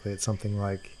exactly. It's something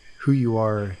like, "Who you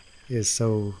are is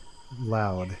so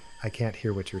loud, I can't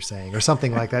hear what you're saying," or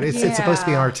something like that. It's supposed to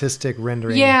be an Yeah. artistic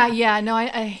rendering. Yeah. No,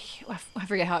 I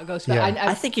forget how it goes. But Yeah.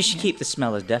 I think you should keep the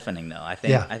smell as deafening, though. I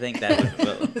think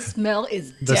that would. the smell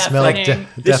is The deafening. smell This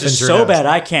is deafens your so nose. bad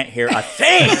I can't hear a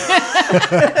thing.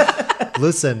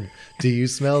 Listen, do you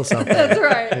smell something? That's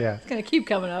right. Yeah. It's going to keep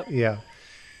coming up. Yeah.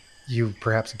 You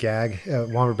perhaps gag.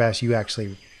 Womberbash, you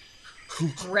actually,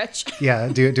 Wretch.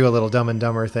 do a little Dumb and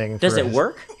Dumber thing. Does for it his-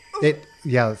 work?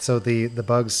 Yeah. So the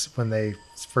bugs, when they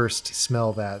first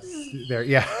smell that,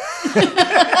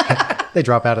 they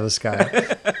drop out of the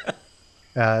sky.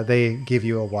 They give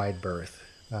you a wide berth.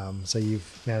 So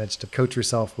you've managed to coat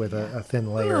yourself with a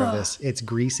thin layer of this. It's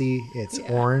greasy. It's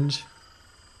orange.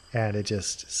 And it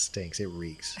just stinks. It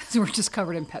reeks. So we're just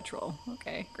covered in petrol.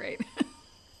 Okay, great.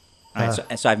 All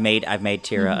right, so I've made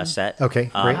Tira a set. Okay,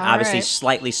 great. Obviously, Alright.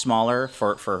 slightly smaller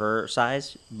for her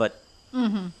size, but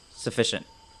sufficient.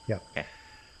 Yeah. Okay.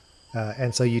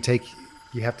 And so you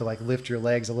have to like lift your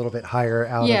legs a little bit higher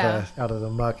out of the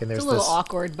muck, and there's a little this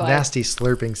awkward, but- nasty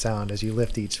slurping sound as you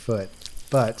lift each foot.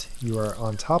 But you are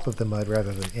on top of the mud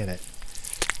rather than in it,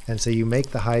 and so you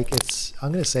make the hike. It's,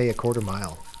 I'm going to say, a quarter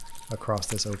mile across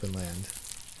this open land,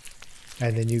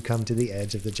 and then you come to the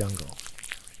edge of the jungle.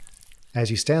 As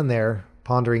you stand there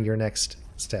pondering your next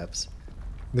steps,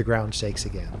 the ground shakes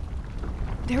again.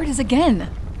 There it is again.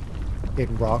 It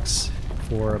rocks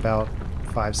for about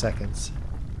 5 seconds.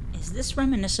 Is this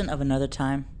reminiscent of another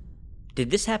time?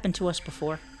 Did this happen to us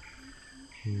before?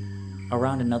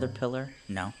 Around another pillar?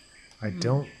 No. I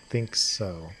don't think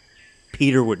so.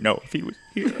 Peter would know if he was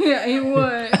here. Yeah, he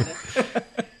would.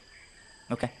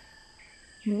 Okay.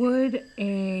 Would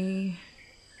a...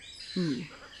 Ooh.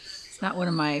 It's not one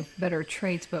of my better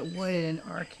traits, but would an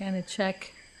Arcana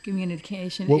check give me an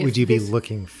indication? What if would you be this-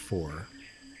 looking for?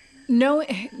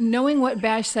 Knowing what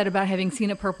Bash said about having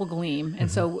seen a purple gleam, and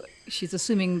so she's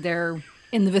assuming they're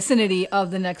in the vicinity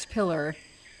of the next pillar,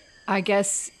 I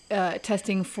guess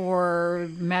testing for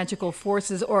magical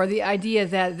forces, or the idea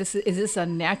that is this a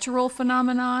natural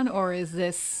phenomenon, or is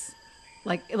this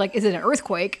like is it an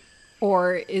earthquake,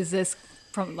 or is this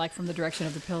from the direction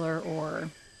of the pillar, or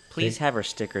Please have her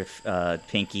stick her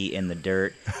pinky in the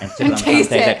dirt and sit on the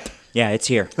taste it. Yeah, it's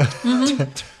here.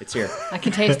 It's here. I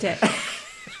can taste it.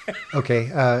 Okay,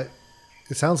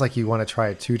 it sounds like you want to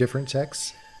try 2 different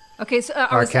checks. Okay, so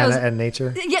Arcana and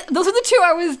nature. Yeah, those are the two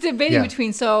I was debating Yeah.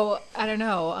 between. So I don't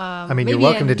know. I mean, you're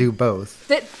welcome to do both.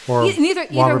 Or either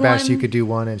Womberbash, one. you could do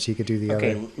one and she could do the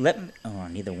Okay, other. let me. Oh,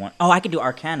 neither one. Oh, I could do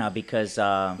Arcana because.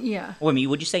 Yeah. Wait a minute.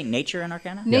 Would you say Nature and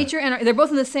Arcana? Nature and they're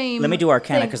both in the same. Let me do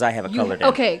Arcana thing. 'cause I have a You- colored in.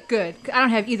 Okay, good. I don't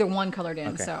have either one colored in,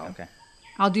 Okay. so Okay.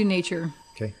 I'll do nature.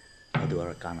 Okay. I'll do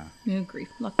Arcana. Oh, grief,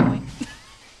 luck point.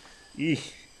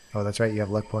 Oh, that's right. You have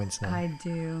luck points now. I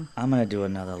do. I'm gonna do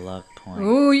another luck point.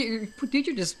 Oh, dude,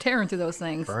 you're just tearing through those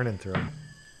things. Burning through 'em.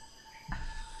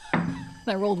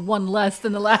 I rolled one less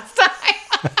than the last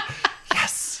time.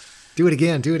 Yes. Do it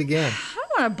again. Do it again. I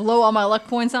don't want to blow all my luck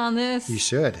points on this. You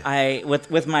should. I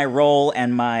with my roll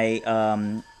and my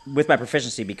with my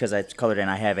proficiency because I colored in,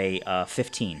 I have a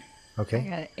 15. Okay. I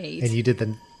got an 8. And you did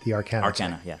the Arcana.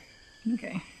 Arcana, yeah.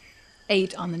 Okay.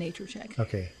 8 on the nature check.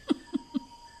 Okay.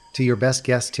 To your best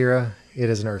guess, Tira, it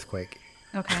is an earthquake.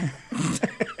 Okay.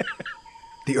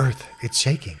 The earth, it's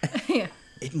shaking. Yeah.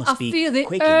 It must I be feel the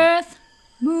quaking. earth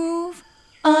move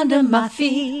under my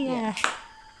feet. Yeah.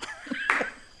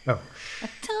 Oh, I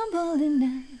tumble in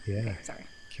the... yeah. Sorry.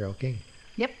 Carol King.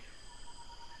 Yep.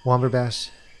 Womberbash,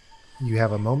 you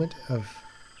have a moment of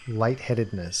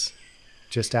lightheadedness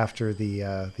just after the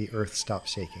earth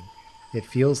stops shaking. It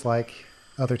feels like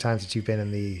other times that you've been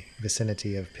in the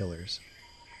vicinity of pillars.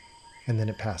 And then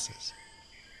it passes.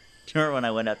 Do you remember when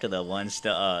I went up to the one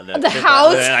The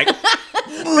house? like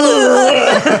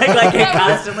it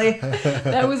constantly.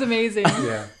 That was amazing.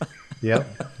 Yeah.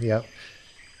 Yep. Yep.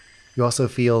 You also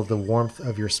feel the warmth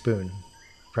of your spoon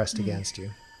pressed against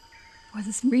you. Well,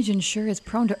 this region sure is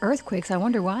prone to earthquakes. I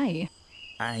wonder why.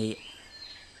 I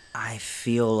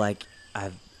feel like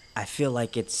I feel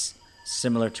like it's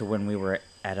similar to when we were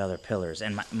at other pillars,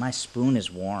 and my spoon is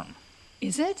warm.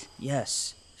 Is it?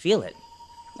 Yes, feel it,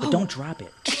 but don't drop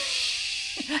it.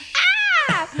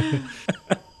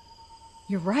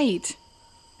 You're right.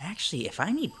 Actually, if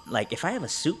I have a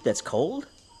soup that's cold,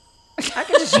 I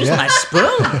can just use my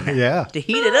spoon Yeah. to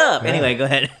heat it up. Anyway, go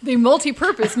ahead. The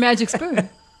multi-purpose magic spoon.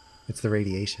 It's the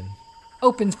radiation.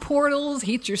 Opens portals,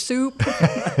 heats your soup.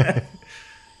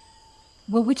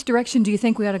 Well, which direction do you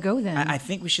think we ought to go then? I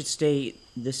think we should stay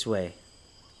this way.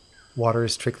 Water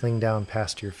is trickling down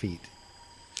past your feet.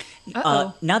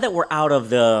 Uh-oh. Now that we're out of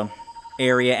the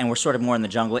area and we're sort of more in the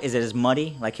jungle, is it as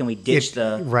muddy? Like, can we ditch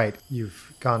the? Right.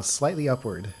 You've gone slightly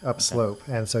upward, upslope.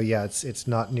 And so, yeah, it's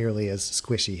not nearly as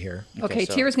squishy here. Okay,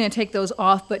 so- Tira's going to take those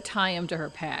off, but tie them to her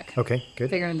pack. Okay, good.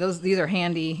 Figuring these are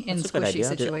handy in That's a good squishy idea.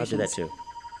 situations. I'll do that too.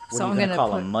 What So are I'm you gonna call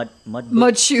put them? Mud mud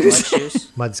boots? shoes. Mud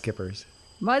shoes. Mud skippers.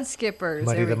 Mud skippers.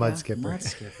 Muddy there the we mud go. skipper. Mud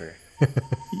skipper.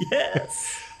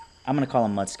 Yes. I'm gonna call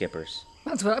them mud skippers.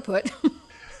 That's what I put.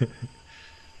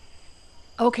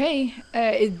 Okay,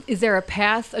 is there a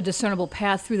path, a discernible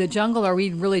path through the jungle, or are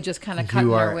we really just kind of cutting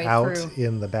You our are way out through?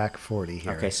 in the back 40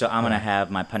 here. Okay, so I'm gonna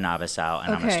have my Panavas out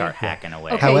and I'm gonna Okay. start hacking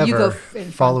away. Okay. However, you go in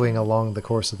front. following along the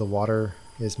course of the water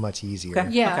is much easier. Okay.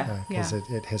 Yeah, Because yeah.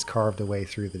 it has carved a way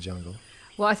through the jungle.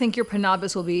 Well, I think your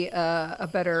Panabas will be a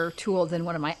better tool than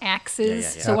one of my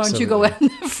axes. Yeah. So why don't you go in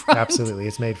the front? Absolutely.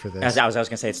 It's made for this. As I was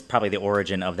gonna say, it's probably the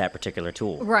origin of that particular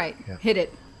tool. Right, Yeah. hit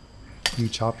it. You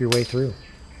chop your way through,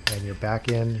 and you're back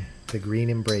in the green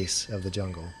embrace of the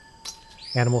jungle.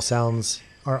 Animal sounds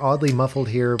are oddly muffled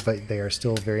here, but they are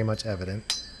still very much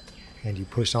evident. And you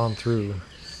push on through,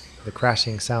 the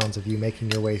crashing sounds of you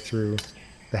making your way through,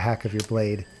 the hack of your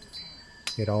blade.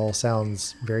 It all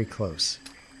sounds very close.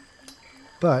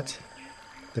 But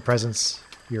the presence,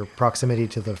 your proximity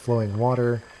to the flowing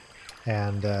water,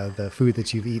 and the food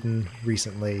that you've eaten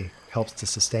recently helps to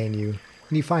sustain you.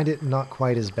 And you find it not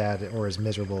quite as bad or as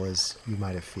miserable as you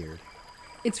might have feared.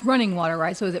 It's running water,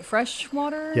 right? So is it fresh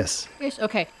water? Yes. Ish?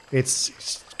 Okay.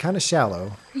 It's kind of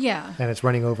shallow, Yeah. and it's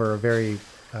running over a very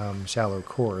shallow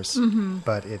course,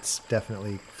 but it's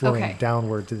definitely flowing Okay.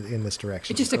 downward in this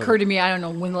direction. It just occurred to me, I don't know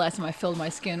when the last time I filled my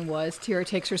skin was. Tira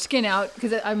takes her skin out,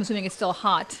 because I'm assuming it's still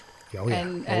hot. Oh, yeah.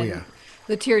 And, Oh, yeah.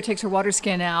 The Tira takes her water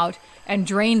skin out and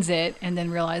drains it, and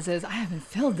then realizes, I haven't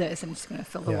filled this. I'm just going to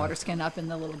fill the Yeah. water skin up in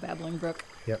the little babbling brook.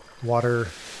 Yep. Water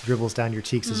dribbles down your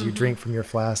cheeks as you drink from your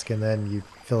flask, and then you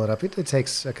fill it up. It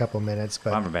takes a couple minutes,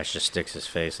 but Bomberbash just sticks his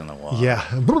face in the wall. yeah.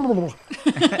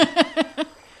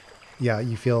 Yeah,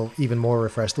 you feel even more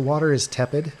refreshed. The water is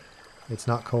tepid. It's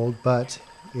not cold, but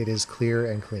it is clear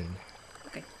and clean.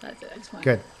 Okay, that's it. I just want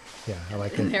Good. Yeah, I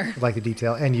like In it. there. I like the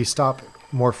detail. And you stop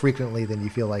more frequently than you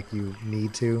feel like you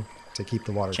need to keep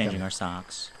the water Changing coming. our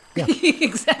socks.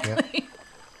 exactly.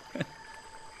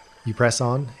 You press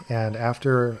on, and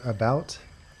after about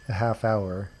a half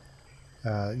hour,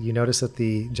 you notice that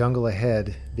the jungle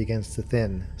ahead begins to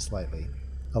thin slightly.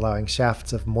 allowing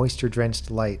shafts of moisture-drenched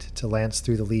light to lance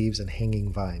through the leaves and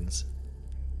hanging vines.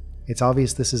 It's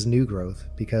obvious this is new growth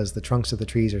because the trunks of the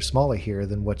trees are smaller here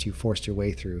than what you forced your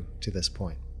way through to this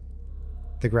point.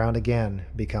 The ground again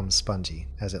becomes spongy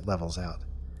as it levels out.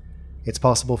 It's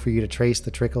possible for you to trace the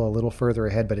trickle a little further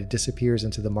ahead, but it disappears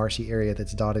into the marshy area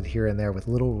that's dotted here and there with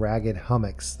little ragged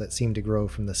hummocks that seem to grow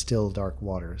from the still dark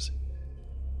waters.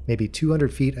 Maybe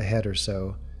 200 feet ahead or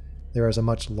so, there is a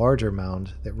much larger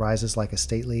mound that rises like a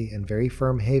stately and very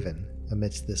firm haven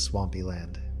amidst this swampy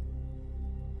land.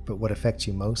 But what affects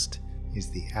you most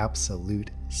is the absolute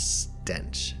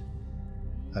stench.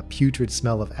 A putrid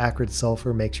smell of acrid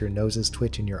sulfur makes your noses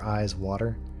twitch and your eyes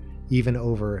water, even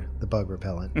over the bug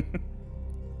repellent.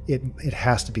 It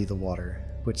has to be the water,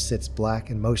 which sits black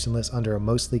and motionless under a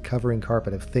mostly covering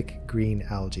carpet of thick green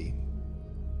algae.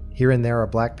 Here and there are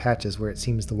black patches where it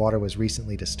seems the water was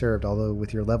recently disturbed, although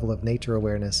with your level of nature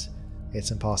awareness,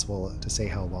 it's impossible to say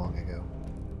how long ago.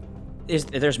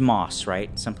 There's moss,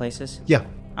 right? Some places? Yeah.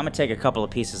 I'm going to take a couple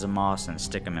of pieces of moss and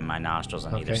stick them in my nostrils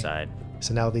on either side.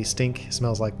 So now the stink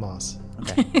smells like moss.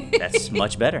 Okay. That's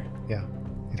much better. Yeah.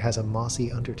 It has a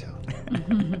mossy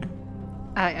undertone.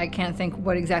 I can't think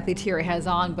what exactly Tira has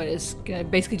on, but it's going to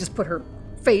basically just put her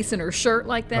face in her shirt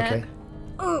like that. Okay.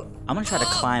 I'm going to try to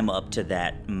climb up to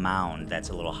that mound that's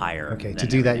a little higher. Okay, to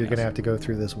do that, you're going to have to go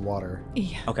through this water.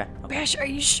 Yeah. Okay. Bash, are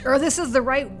you sure this is the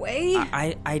right way?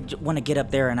 I want to get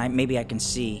up there and maybe I can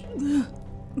see.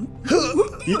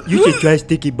 You should try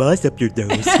sticky moss up your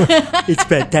nose. It's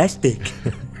fantastic.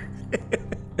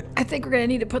 I think we're going to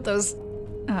need to put those,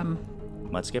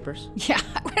 Mud skippers? yeah,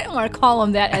 I don't want to call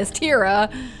them that as Tira.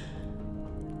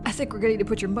 I think we're going to need to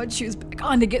put your mud shoes back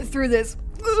on to get through this.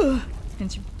 Ugh.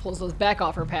 And she pulls those back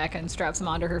off her pack and straps them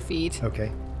onto her feet.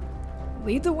 Okay.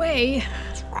 Lead the way.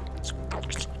 I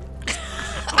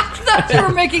thought you were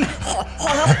making...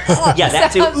 Yeah,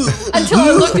 that too. Until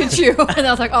I looked at you, and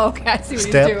I was like, oh, okay, I see what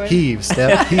he's doing.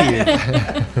 Step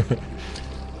heave.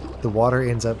 The water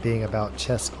ends up being about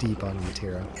chest deep on you,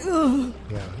 Tira.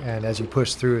 Yeah, and as you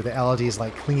push through, the algae is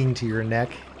like clinging to your neck,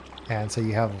 and so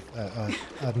you have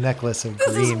a necklace of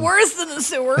green. This is worse than the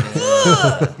sewer.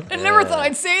 I never thought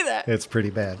I'd say that. It's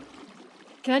pretty bad.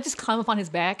 Can I just climb up on his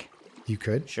back? You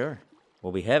could. Sure.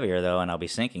 We'll be heavier, though, and I'll be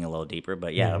sinking a little deeper.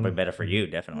 But yeah, it'll be better for you,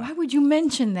 definitely. Why would you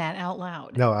mention that out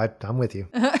loud? No, I'm with you.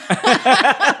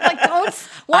 Like, don't.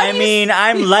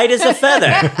 I'm light as a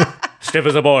feather. Stiff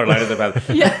as a board, light as a feather.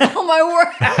 Yeah, oh my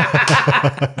word.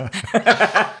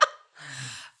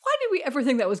 Why did we ever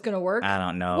think that was going to work? I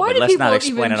don't know. Why But did let's people not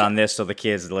explain even it on this so the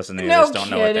kids listening to No this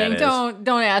don't know what that kidding. is.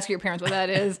 Don't ask your parents what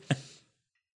that is.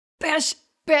 Bash,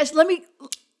 let me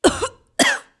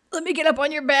let me get up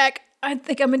on your back. I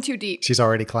think I'm in too deep. She's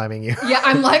already climbing you. Yeah,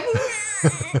 I'm like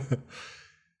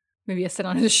maybe I sit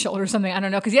on his shoulder or something. I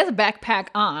don't know because he has a backpack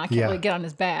on. I can't really get on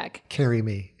his back. Carry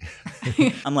me.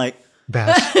 I'm like,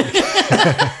 Bash.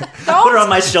 put her on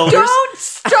my shoulders. Don't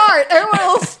start. Everyone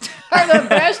will start a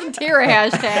Bash and Tira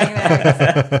hashtag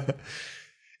next.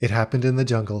 It happened in the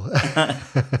jungle.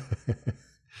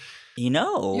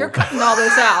 You're cutting all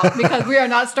this out because we are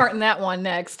not starting that one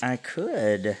next. I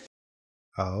could.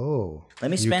 Oh. Let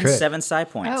me spend 7 psi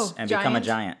points and become a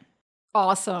giant.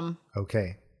 Awesome.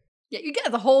 Okay. Yeah, you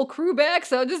get the whole crew back,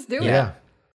 so just do it. Yeah.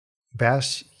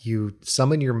 Bash, you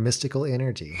summon your mystical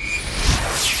energy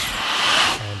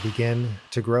and begin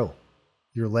to grow.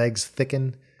 Your legs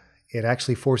thicken. It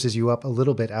actually forces you up a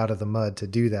little bit out of the mud to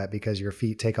do that because your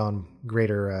feet take on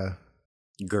greater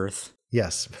girth.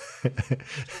 Yes.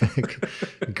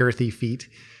 Girthy feet.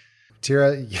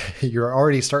 Tira, you're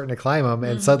already starting to climb him,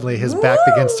 and suddenly his back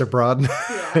begins to broaden.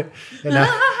 And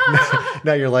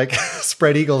now you're like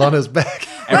spread eagled on his back.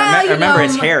 And remember,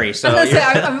 it's hairy, so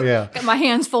got my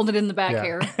hands folded in the back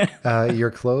here. Your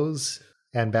clothes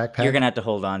and backpack. You're gonna have to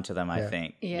hold on to them, I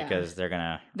think, because they're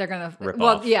gonna rip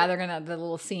off. Yeah, they're gonna the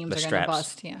little seams are gonna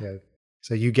bust. Yeah.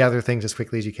 So you gather things as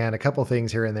quickly as you can. A couple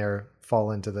things here and there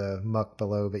fall into the muck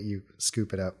below, but you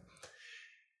scoop it up.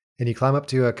 And you climb up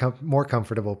to a more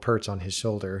comfortable perch on his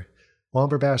shoulder.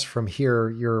 Womberbash, from here,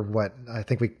 you're what? I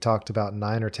think we talked about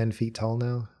 9 or 10 feet tall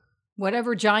now.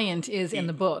 Whatever giant is in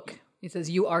the book. It says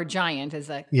you are giant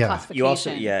as a classification. You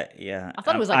also, yeah. I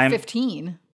thought it was like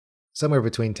 15. Somewhere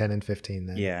between 10 and 15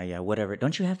 then. Yeah, whatever.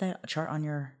 Don't you have that chart on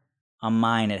your... On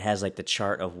mine, it has like the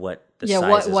chart of what the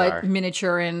sizes are. what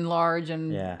miniature and large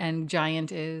and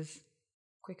giant is.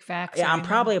 Quick facts. Yeah, I'm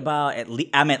probably about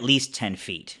I'm at least 10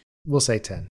 feet. We'll say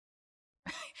 10.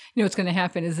 You know what's going to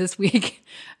happen is this week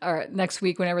or next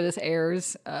week, whenever this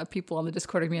airs, people on the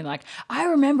Discord are going to be like, I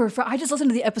remember, I just listened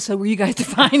to the episode where you guys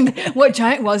defined what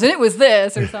giant was, and it was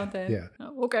this or something. Yeah.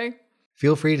 Oh, okay.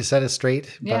 Feel free to set us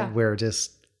straight, but we're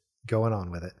just going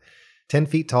on with it. 10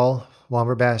 feet tall,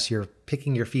 Womberbash, you're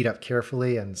picking your feet up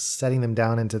carefully and setting them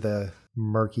down into the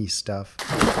murky stuff.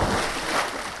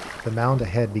 The mound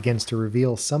ahead begins to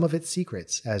reveal some of its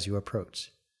secrets as you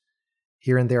approach.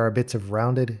 Here and there are bits of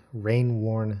rounded,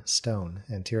 rain-worn stone,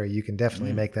 and Tira, you can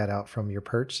definitely make that out from your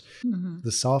perch. Mm-hmm.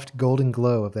 The soft golden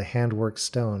glow of the handwork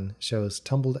stone shows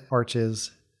tumbled arches,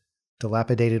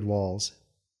 dilapidated walls,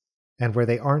 and where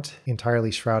they aren't entirely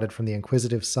shrouded from the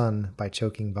inquisitive sun by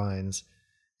choking vines,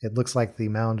 it looks like the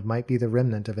mound might be the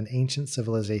remnant of an ancient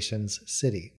civilization's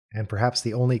city, and perhaps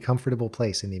the only comfortable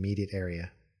place in the immediate area.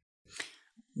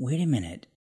 Wait a minute.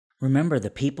 Remember, the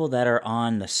people that are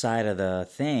on the side of the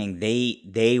thing,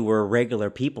 they were regular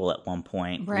people at one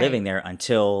point, living there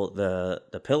until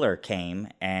the pillar came,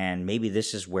 and maybe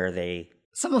this is where they...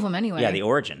 Some of them anyway. Yeah, the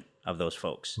origin of those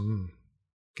folks.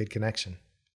 Good connection.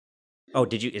 Oh,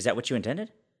 did you? Is that what you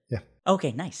intended? Yeah.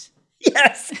 Okay, nice.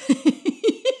 Yes!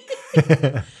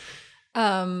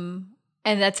 And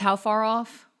that's how far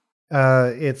off?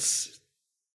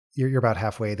 You're about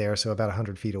halfway there, so about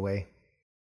 100 feet away.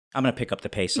 I'm going to pick up the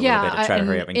pace a little bit to try to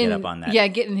hurry up and get up on that. Yeah,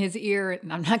 get in his ear.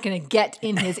 I'm not going to get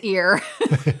in his ear.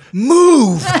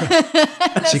 Move!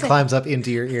 She climbs up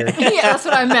into your ear. Yeah, that's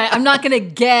what I meant. I'm not going to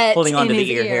get holding on to in the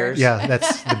his ear hairs. Yeah,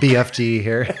 that's the BFG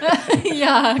here.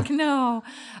 Yuck, no.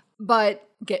 But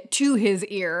get to his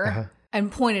ear and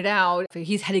point it out.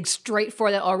 He's heading straight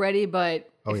for that already, but...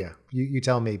 Oh, yeah. You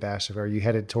tell me, Bash. Are you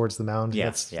headed towards the mound? Yeah,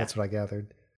 That's what I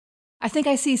gathered. I think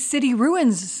I see city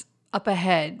ruins up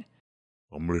ahead.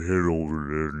 I'm gonna head over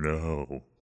there now.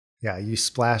 Yeah, you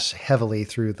splash heavily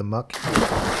through the muck.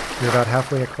 You're about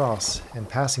halfway across and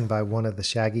passing by one of the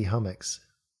shaggy hummocks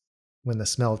when the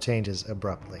smell changes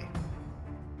abruptly.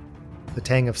 The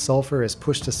tang of sulfur is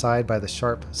pushed aside by the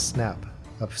sharp snap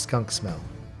of skunk smell.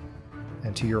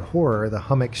 And to your horror, the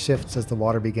hummock shifts as the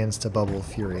water begins to bubble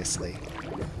furiously.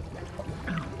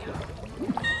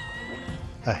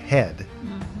 Ahead,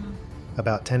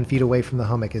 about 10 feet away from the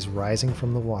hummock, is rising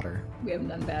from the water. We haven't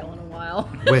done battle in a while.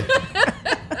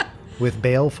 with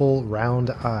baleful, round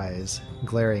eyes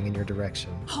glaring in your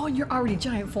direction. Oh, and you're already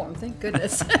giant form. Thank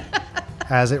goodness.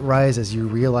 As it rises, you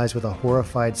realize with a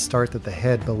horrified start that the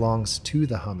head belongs to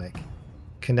the hummock,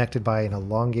 connected by an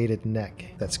elongated neck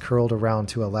that's curled around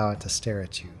to allow it to stare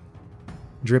at you.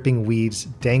 Dripping weeds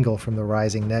dangle from the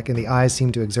rising neck, and the eyes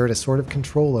seem to exert a sort of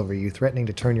control over you, threatening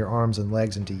to turn your arms and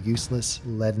legs into useless,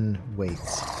 leaden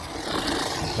weights.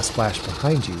 A splash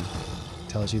behind you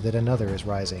tells you that another is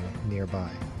rising nearby.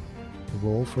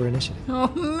 Roll for initiative. Oh,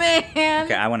 man.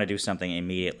 Okay, I want to do something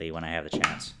immediately when I have the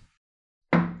chance.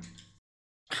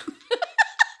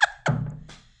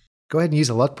 Go ahead and use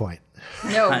a luck point.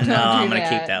 No, don't do I'm going to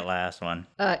keep that last one.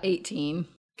 18.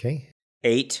 Okay.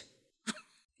 8.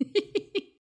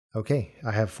 Okay,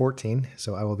 I have 14,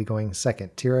 so I will be going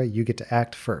second. Tira, you get to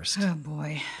act first. Oh,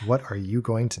 boy. What are you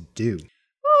going to do?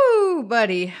 Woo,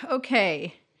 buddy.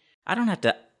 Okay. I don't have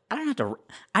to.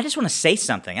 I just want to say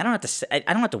something. I don't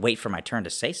have to wait for my turn to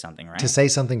say something, right? To say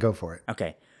something, go for it.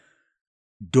 Okay.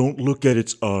 Don't look at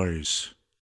its eyes.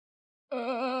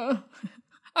 I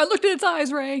looked at its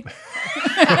eyes, Ray.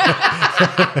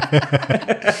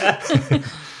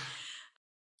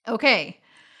 Okay.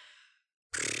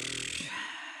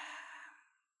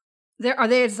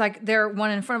 It's like they're one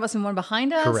in front of us and one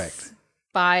behind us? Correct.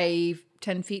 By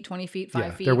 10 feet, 20 feet,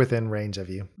 5 feet? They're within range of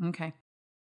you. Okay.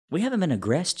 We haven't been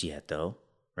aggressed yet, though,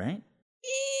 right?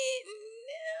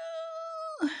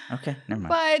 No. Okay, never mind.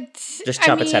 But Just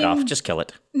chop its head off. Just kill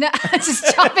it. No,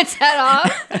 just chop its head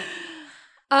off.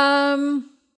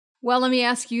 Well, let me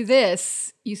ask you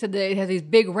this. You said that it has these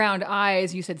big round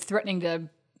eyes. You said threatening to...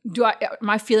 Am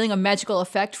I feeling a magical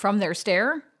effect from their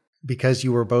stare? Because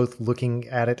you were both looking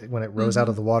at it when it rose out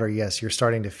of the water, yes, you're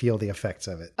starting to feel the effects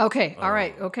of it. Okay, all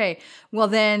right, okay. Well,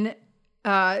 then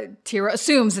Tira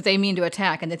assumes that they mean to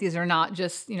attack and that these are not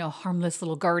just, harmless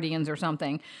little guardians or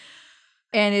something.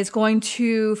 And is going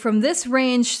to, from this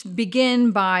range, begin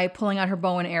by pulling out her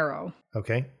bow and arrow.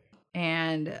 Okay.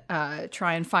 And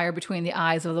try and fire between the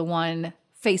eyes of the one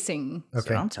facing. Okay. That's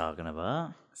what I'm talking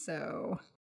about. So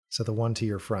the one to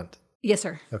your front. Yes,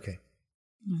 sir. Okay.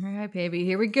 All right, baby.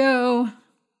 Here we go.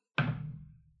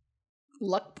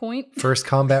 Luck point. First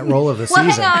combat roll of the well,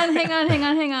 season. hang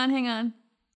on.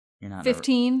 You're not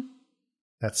 15.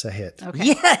 That's a hit. Okay.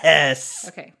 Yes.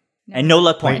 Okay. And no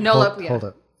luck point. No luck. Yeah. Hold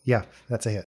up. Yeah, that's a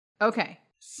hit. Okay.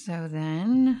 So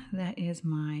then that is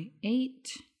my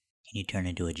 8. Can you turn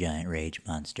into a giant rage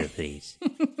monster, please?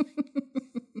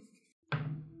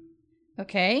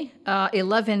 Okay.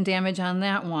 11 damage on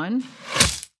that one.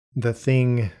 The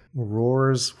thing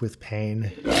roars with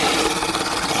pain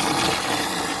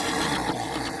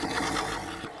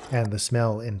and the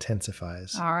smell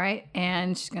intensifies. All right.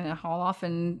 And she's going to haul off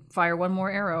and fire one more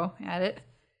arrow at it.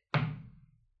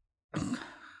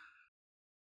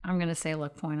 I'm going to say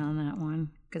luck point on that one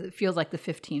because it feels like the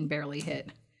 15 barely hit.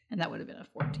 And that would have been a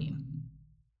 14.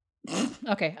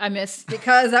 Okay, I missed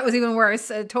because that was even worse.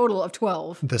 A total of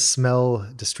 12. The smell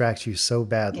distracts you so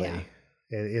badly. Yeah.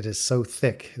 It is so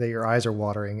thick that your eyes are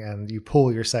watering, and you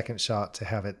pull your second shot to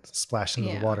have it splash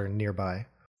into the water nearby.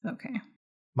 Okay.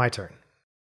 My turn.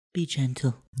 Be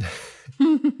gentle.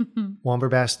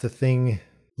 Womberbash, the thing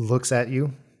looks at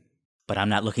you. But I'm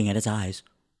not looking at its eyes.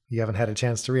 You haven't had a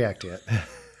chance to react yet.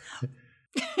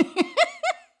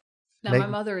 Now my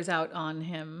mother is out on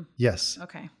him. Yes.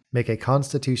 Okay. Make a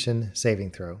Constitution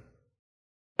saving throw.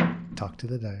 Talk to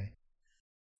the die.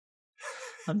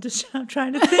 I'm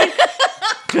trying to think.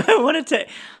 Do I want to take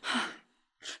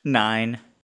 9?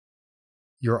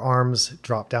 Your arms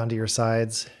drop down to your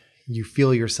sides. You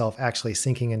feel yourself actually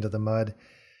sinking into the mud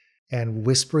and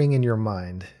whispering in your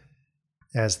mind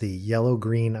as the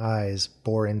yellow-green eyes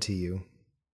bore into you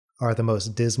are the most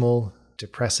dismal,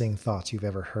 depressing thoughts you've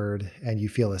ever heard, and you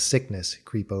feel a sickness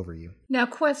creep over you. Now,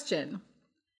 question.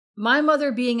 My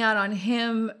mother being out on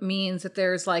him means that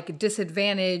there's like a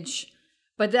disadvantage,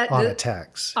 but that On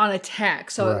attacks. on attack,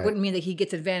 so Right. it wouldn't mean that he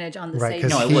gets advantage on the Right, save.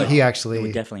 because No, it would. he It actually...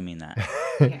 would definitely mean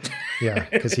that. Yeah,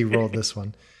 because he rolled this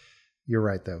one. You're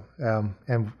right, though.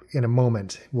 And in a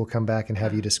moment, we'll come back and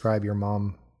have you describe your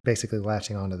mom basically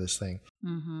latching onto this thing.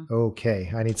 Mm-hmm.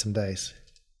 Okay, I need some dice.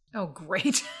 Oh,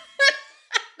 great.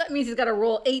 That means he's got to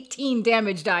roll 18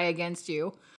 damage die against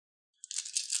you.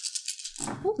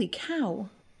 Holy cow.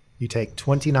 You take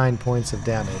 29 points of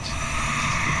damage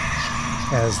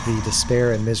as the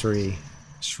despair and misery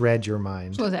shred your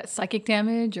mind. So was that psychic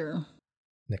damage or?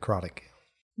 Necrotic.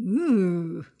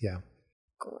 Ooh, Yeah.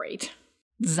 great.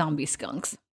 Zombie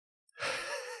skunks.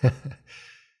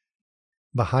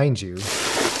 Behind you,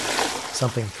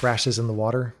 something thrashes in the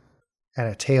water, and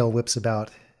a tail whips about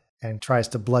and tries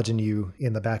to bludgeon you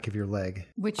in the back of your leg.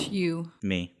 Which you?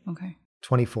 Me. Okay.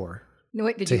 24. No,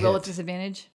 wait, did To you roll hit. at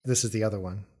disadvantage? This is the other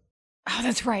one. Oh,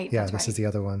 that's right. Yeah, that's this right. is the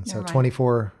other one. Never So mind.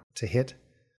 24 to hit.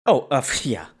 Oh,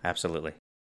 yeah, absolutely.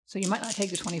 So you might not take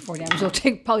the 24 damage. You'll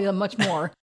take probably much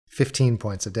more. 15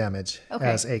 points of damage Okay.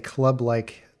 as a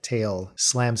club-like tail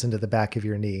slams into the back of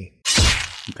your knee.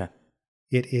 Okay.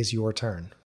 It is your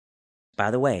turn.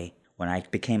 By the way, when I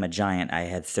became a giant, I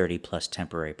had 30 plus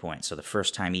temporary points. So the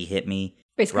first time he hit me,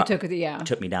 Basically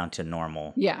took me down to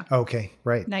normal. Yeah. Okay,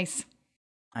 right. Nice.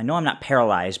 I know I'm not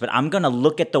paralyzed, but I'm going to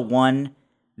look at the one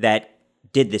that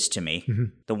did this to me,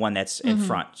 the one that's in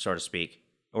front, so to speak.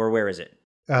 Or where is it?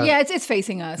 Yeah, it's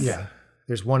facing us. Yeah.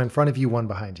 There's one in front of you, one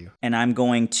behind you. And I'm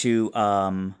going to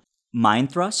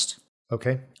mind thrust.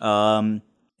 Okay. It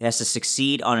has to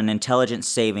succeed on an intelligence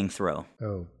saving throw.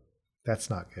 Oh, that's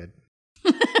not good.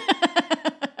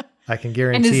 I can And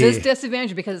guarantee... is this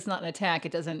disadvantage because it's not an attack?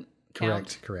 It doesn't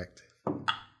count. Correct.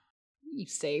 You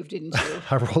saved, didn't you?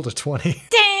 I rolled a 20.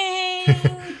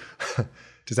 Dang!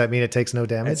 Does that mean it takes no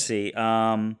damage? Let's see.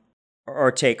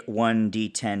 Or take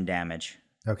 1d10 damage.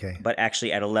 Okay. But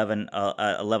actually at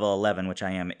level 11, which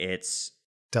I am, it's...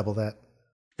 Double that.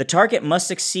 The target must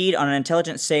succeed on an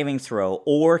intelligence saving throw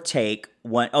or take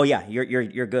one... Oh, yeah,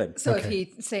 you're good. So Okay. if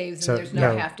he saves, So, then there's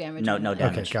no no. half damage. No, on no that.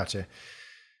 damage. Okay, gotcha.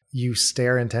 You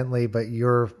stare intently, but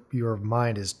your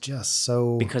mind is just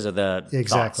so... Because of the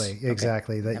Exactly, thoughts. Okay.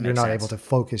 exactly. That That you're makes not sense. able to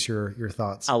focus your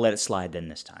thoughts. I'll let it slide then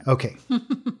this time. Okay.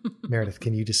 Meredith,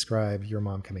 can you describe your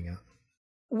mom coming out?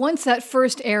 Once that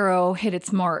first arrow hit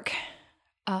its mark,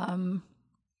 I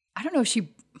don't know if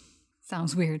she...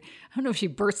 Sounds weird. I don't know if she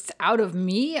bursts out of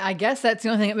me. I guess that's the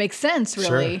only thing that makes sense,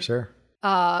 really. Sure.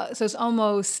 So it's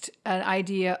almost an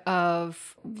idea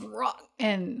of...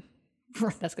 And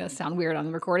that's going to sound weird on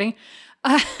the recording.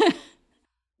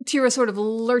 Tira sort of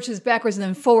lurches backwards and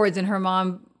then forwards, and her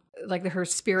mom, like her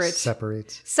spirit...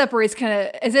 separates kind of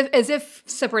as if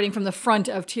separating from the front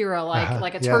of Tira,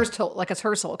 like it's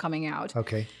her soul coming out.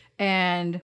 Okay.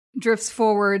 And drifts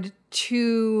forward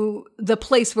to the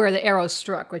place where the arrow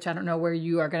struck, which I don't know where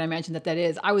you are going to imagine that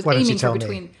is. I was Why don't you aiming for tell me?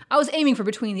 between. I was aiming for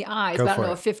between the eyes, Go but I for don't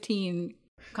know it. if 15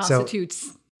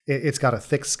 constitutes. It's got a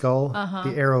thick skull.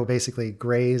 The arrow basically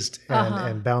grazed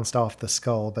and bounced off the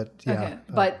skull, but yeah.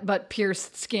 Okay. But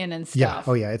pierced skin and Yeah. stuff.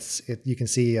 Oh, yeah. You can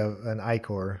see an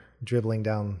ichor dribbling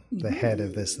down the head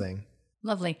of this thing.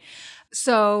 Lovely.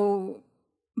 So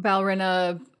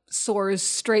Balrina soars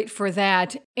straight for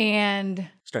that and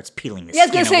Starts peeling the I was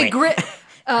skin gonna say away. grit.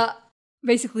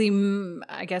 Basically,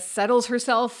 I guess settles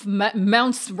herself,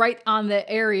 mounts right on the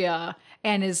area,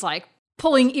 and is like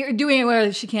doing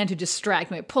whatever she can to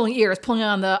distract me, pulling ears, pulling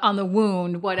on the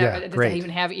wound, whatever. Yeah, Does great. they even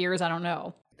have ears? I don't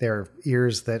know. They're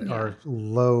ears that are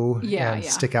low and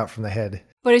stick out from the head.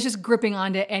 But it's just gripping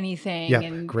onto anything Yep,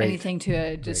 and great. anything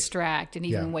to distract and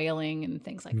even Yeah. wailing and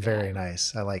things like that. Very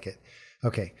nice. I like it.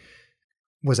 Okay.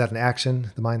 Was that an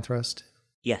action, the mind thrust?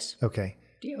 Yes. Okay.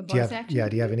 Do you have a Do you bonus have, action? yeah,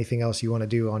 do you have anything else you want to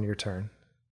do on your turn?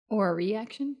 Or a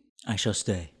reaction? I shall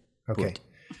stay. Okay.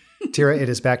 Tira, it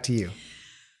is back to you.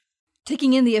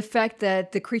 Taking in the effect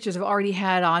that the creatures have already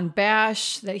had on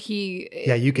Bash, that you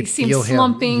could he seems feel him.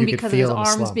 slumping You could because of his feel him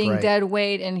arms slump, being right. dead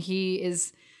weight, and he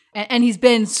is, and he's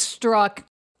been struck.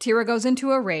 Tira goes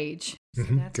into a rage. So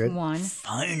that's good. 1.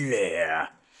 Finally.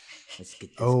 Let's get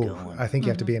this Oh, going. I think you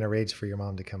have to be in a rage for your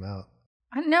mom to come out.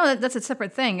 No, that's a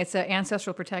separate thing. It's an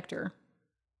ancestral protector.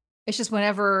 It's just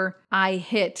whenever I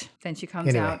hit, then she comes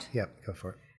Anyway, out. yep, go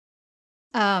for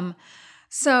it.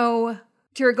 So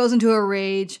Tira goes into a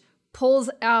rage, pulls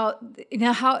out.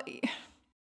 Now, how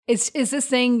is this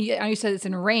thing? You said it's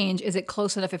in range. Is it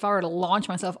close enough? If I were to launch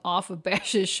myself off of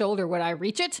Bash's shoulder, would I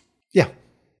reach it? Yeah.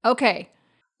 Okay.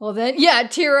 Well then,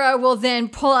 Tira will then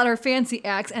pull out her fancy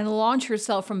axe and launch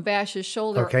herself from Bash's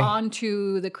shoulder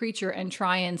onto the creature and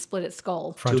try and split its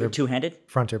skull. Two-handed?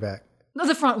 Front or back? No,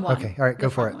 the front one. Okay, all right, The go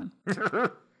for it. front one.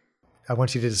 I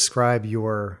want you to describe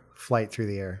your flight through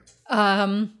the air.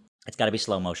 It's got to be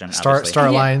slow motion.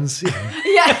 Star lines.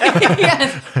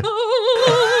 Yes.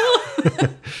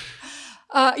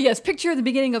 Yes, picture the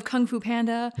beginning of Kung Fu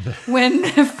Panda when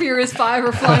Furious 5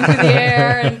 are flying through the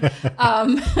air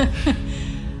and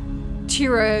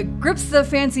Tira grips the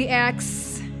fancy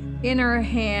axe in her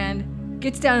hand,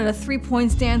 gets down in a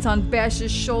 3-point stance on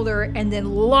Bash's shoulder, and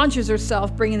then launches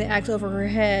herself, bringing the axe over her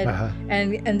head,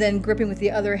 and then gripping with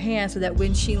the other hand so that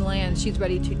when she lands, she's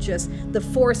ready to just, the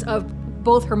force of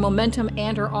both her momentum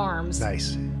and her arms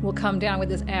Nice. will come down with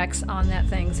this axe on that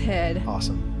thing's head.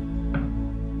 Awesome.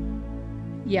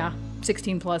 Yeah,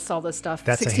 16 plus all this stuff.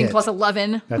 That's a 16 hit. plus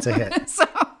 11. That's a hit. So,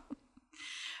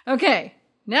 okay,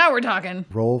 now we're talking.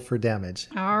 Roll for damage.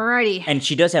 Alrighty. And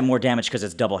she does have more damage because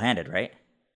it's double-handed, right?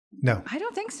 No. I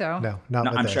don't think so. No, not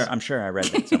No, with I'm this. sure. I'm sure I read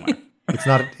that somewhere.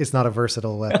 It's not a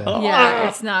versatile weapon. Yeah,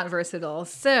 it's not versatile.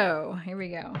 So, here we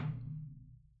go.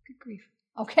 Good grief.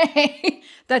 Okay,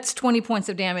 that's 20 points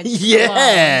of damage.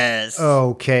 Yes.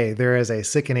 Okay, there is a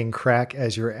sickening crack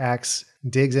as your axe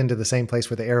digs into the same place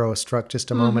where the arrow struck just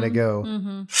a moment ago.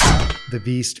 The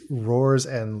beast roars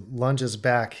and lunges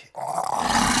back.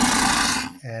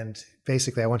 And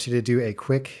basically, I want you to do a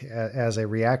quick, as a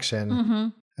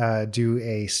reaction, do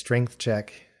a strength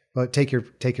check. Well, take your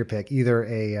pick. Either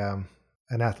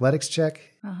an athletics check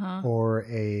or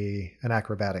an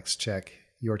acrobatics check.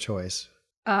 Your choice.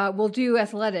 We'll do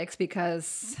athletics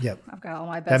because I've got all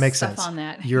my best That makes stuff sense. on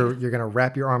that. You're going to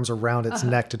wrap your arms around its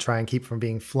neck to try and keep from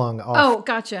being flung off. Oh,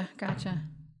 gotcha.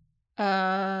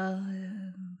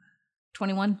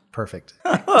 21. Perfect.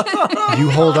 You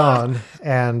hold on,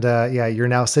 and you're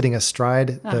now sitting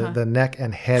astride the neck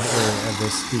and head area of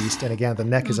this beast. And again, the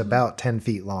neck is about 10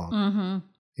 feet long.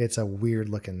 It's a weird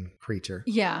looking creature.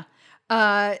 Yeah.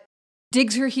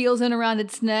 Digs her heels in around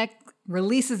its neck,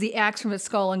 releases the axe from its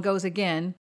skull, and goes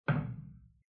again.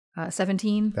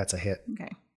 17. That's a hit.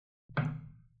 Okay.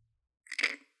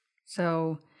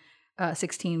 So,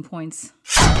 16 points.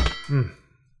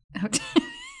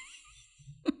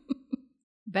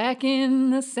 Back in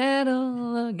the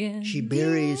saddle again. She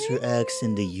buries her axe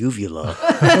in the uvula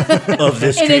of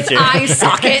this in its creature. eye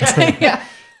socket. Yeah.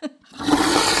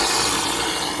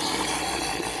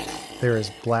 There is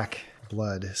black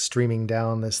blood streaming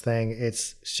down this thing.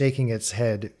 It's shaking its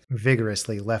head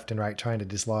vigorously left and right, trying to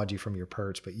dislodge you from your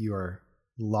perch, but you are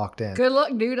locked in. Good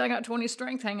luck, dude. I got 20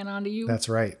 strength hanging on to you. That's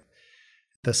right.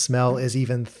 The smell is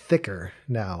even thicker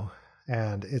now,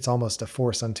 and it's almost a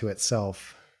force unto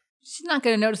itself. She's not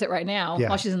going to notice it right now Yeah.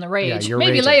 while she's in the rage. Yeah, you're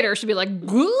Maybe raging. later she'll be like,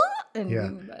 Yeah.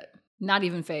 but not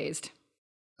even phased.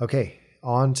 Okay,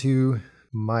 on to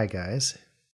my guys.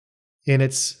 In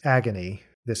its agony,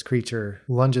 this creature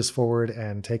lunges forward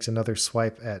and takes another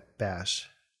swipe at Bash.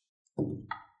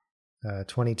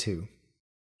 22.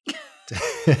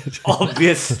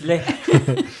 Obviously.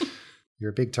 You're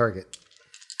a big target.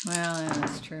 Well, yeah,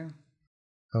 that's true.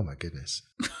 Oh my goodness.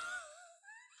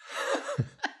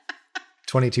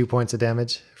 22 points of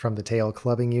damage from the tail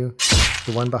clubbing you.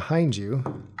 The one behind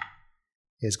you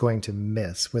is going to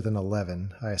miss with an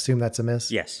 11. I assume that's a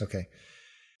miss? Yes. Okay.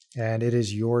 And it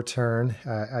is your turn.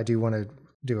 I do want to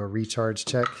do a recharge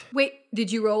check. Wait,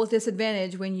 did you roll with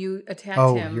disadvantage when you attacked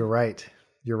Oh, him? you're right.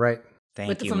 You're right.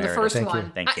 Thank you, from Meredith. the first Thank you.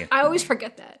 one. Thank you. I always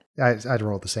forget that. I'd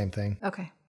rolled the same thing.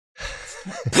 Okay.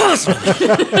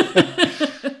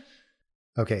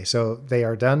 Okay, so they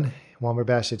are done.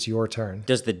 Womberbash, it's your turn.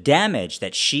 Does the damage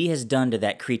that she has done to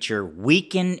that creature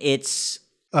weaken its...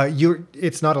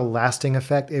 It's not a lasting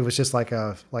effect. It was just like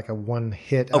a one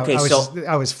hit. Okay,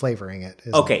 I was flavoring it.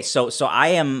 Okay, so I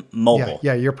am mobile.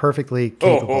 Yeah, you're perfectly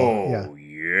capable. Oh,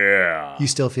 yeah. You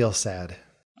still feel sad.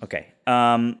 Okay.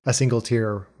 A single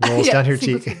tear rolls down your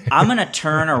cheek. I'm going to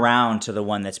turn around to the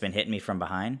one that's been hitting me from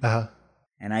behind. Uh-huh.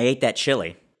 And I ate that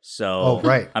chili. So Oh,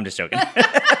 right. I'm just joking.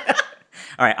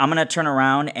 All right, I'm going to turn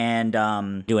around and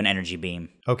do an energy beam.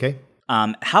 Okay.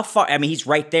 How far? I mean, he's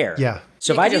right there. Yeah.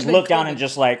 So if I just look down and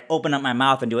just like open up my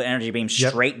mouth and do an energy beam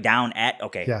straight down at,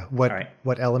 okay. Yeah. All right.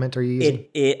 What element are you using?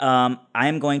 I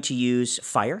am going to use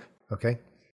fire. Okay.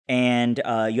 And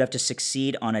you have to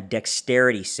succeed on a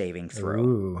dexterity saving throw.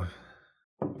 Ooh.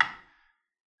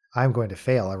 I'm going to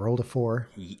fail. I rolled a 4.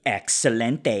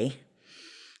 Excelente.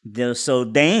 So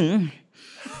then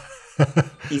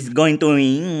he's going to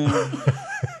win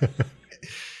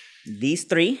these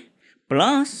 3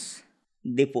 plus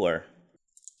the 4.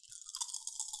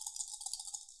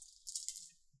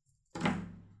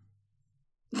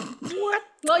 What?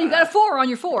 Well, you got a 4 on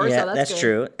your 4, Yeah, so that's good.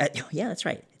 true. Yeah, that's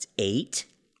right. It's 8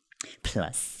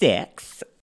 plus 6.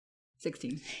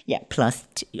 16. Yeah, plus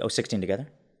 16 together?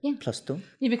 Yeah. Plus 2.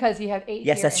 Yeah, because you have 8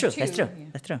 Yes, here that's true. and 2. That's true. Yeah.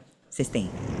 That's true. 16.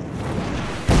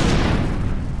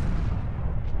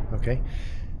 Okay.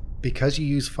 Because you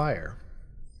use fire,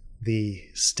 the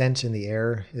stench in the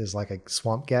air is like a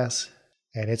swamp gas,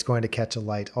 and it's going to catch a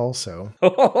light also.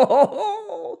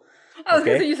 I was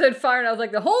going to say you said fire, and I was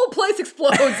like, the whole place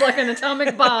explodes like an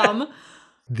atomic bomb.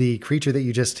 The creature that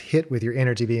you just hit with your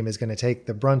energy beam is going to take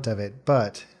the brunt of it,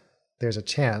 but there's a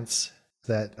chance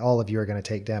that all of you are going to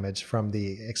take damage from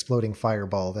the exploding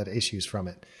fireball that issues from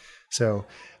it. So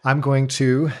I'm going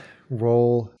to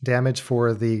roll damage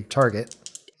for the target.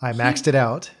 I maxed it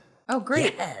out. Oh,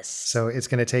 great. Yes. So it's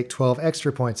going to take 12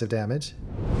 extra points of damage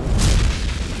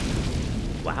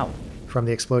Wow. from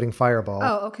the exploding fireball.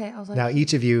 Oh, okay. I was like, Now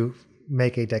each of you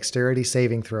make a dexterity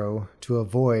saving throw to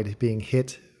avoid being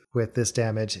hit with this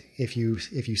damage. If you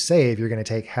save, you're going to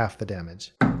take half the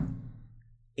damage.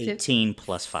 18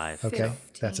 plus 5. Okay, 15.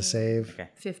 that's a save. Okay.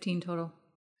 15 total.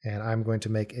 And I'm going to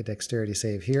make a dexterity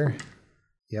save here.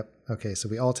 Yep. Okay, so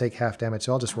we all take half damage.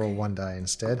 So I'll just roll 1 die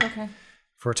instead Okay.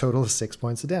 for a total of 6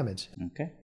 points of damage.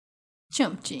 Okay.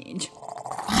 Chump change.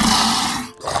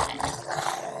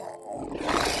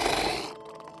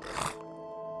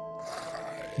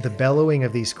 The bellowing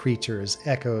of these creatures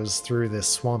echoes through this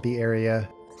swampy area.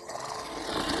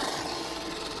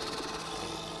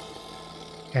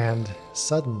 And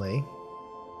suddenly,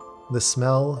 the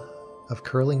smell of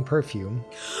curling perfume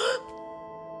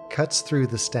cuts through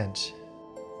the stench.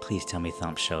 Please tell me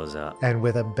Thump shows up. And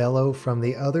with a bellow from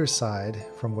the other side,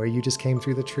 from where you just came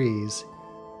through the trees,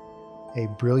 a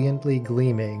brilliantly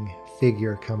gleaming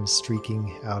figure comes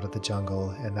streaking out of the jungle.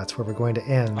 And that's where we're going to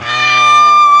end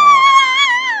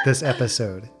this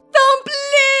episode. Thump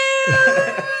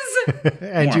lives!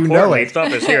 And you know it.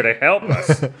 Thump is here to help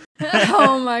us.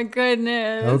 Oh my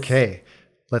goodness. Okay,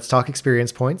 let's talk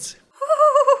experience points.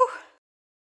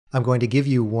 I'm going to give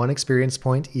you 1 experience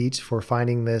point each for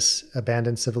finding this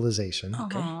abandoned civilization.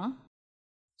 Uh-huh.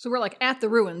 So we're like at the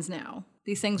ruins now.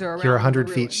 These things are around. You're the 100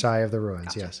 feet ruins. shy of the ruins,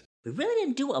 Gotcha. yes. We really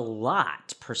didn't do a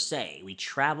lot, per se. We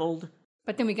traveled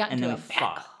But then we got and into then a we battle.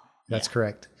 fought. That's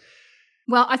correct.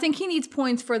 Well, I think he needs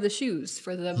points for the shoes,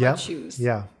 for the mud shoes.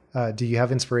 Yeah. Do you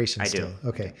have inspiration I do. still?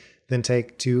 Okay. Then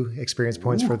take 2 experience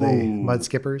points for the mud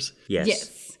skippers. Yes.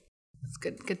 Yes. That's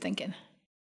good. Good thinking.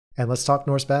 And let's talk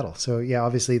Norse battle. So yeah,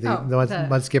 obviously the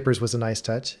mud skippers was a nice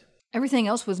touch. Everything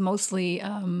else was mostly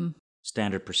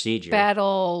Standard procedure.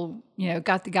 battle. You know,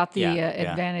 got the Yeah.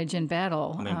 advantage in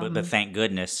battle. I mean, but thank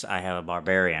goodness I have a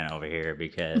barbarian over here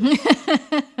because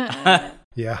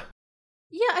Yeah.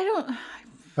 Yeah, I don't.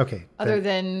 Okay. Other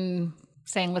than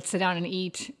saying let's sit down and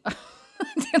eat.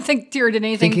 I don't think Tira did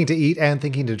anything. Thinking to eat and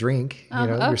thinking to drink. You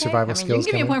know, okay. your survival I mean, skills.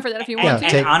 You can give me a come in. point for that if you Yeah, want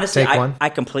to. and honestly, take one. I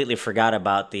completely forgot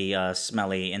about the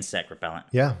smelly insect repellent.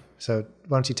 Yeah. So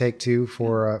why don't you take 2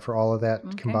 for all of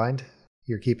that combined?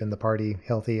 You're keeping the party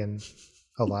healthy and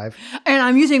alive. And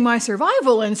I'm using my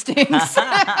survival instincts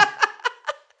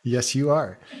Yes, you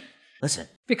are. Listen,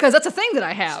 because that's a thing that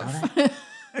I have.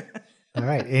 All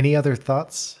right. Any other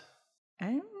thoughts?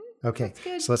 Okay. That's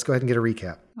good. So let's go ahead and get a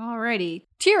recap. Alrighty.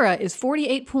 Tira is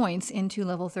 48 points into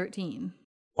level 13.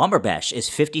 Womberbash is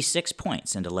 56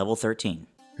 points into level 13.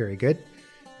 Very good.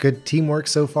 Good teamwork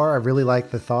so far. I really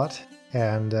like the thought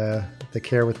and the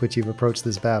care with which you've approached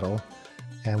this battle.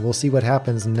 And we'll see what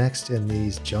happens next in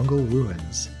these jungle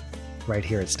ruins right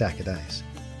here at Stack of Dice.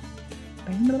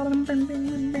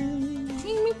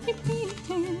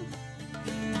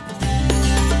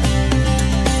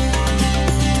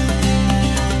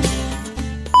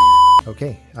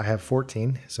 Okay, I have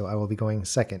 14, so I will be going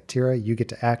second. Tira, you get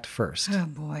to act first. Oh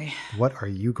boy. What are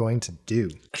you going to do?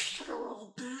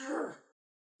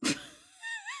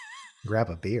 Grab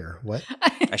a beer. What?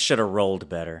 I should have rolled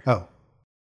better. Oh.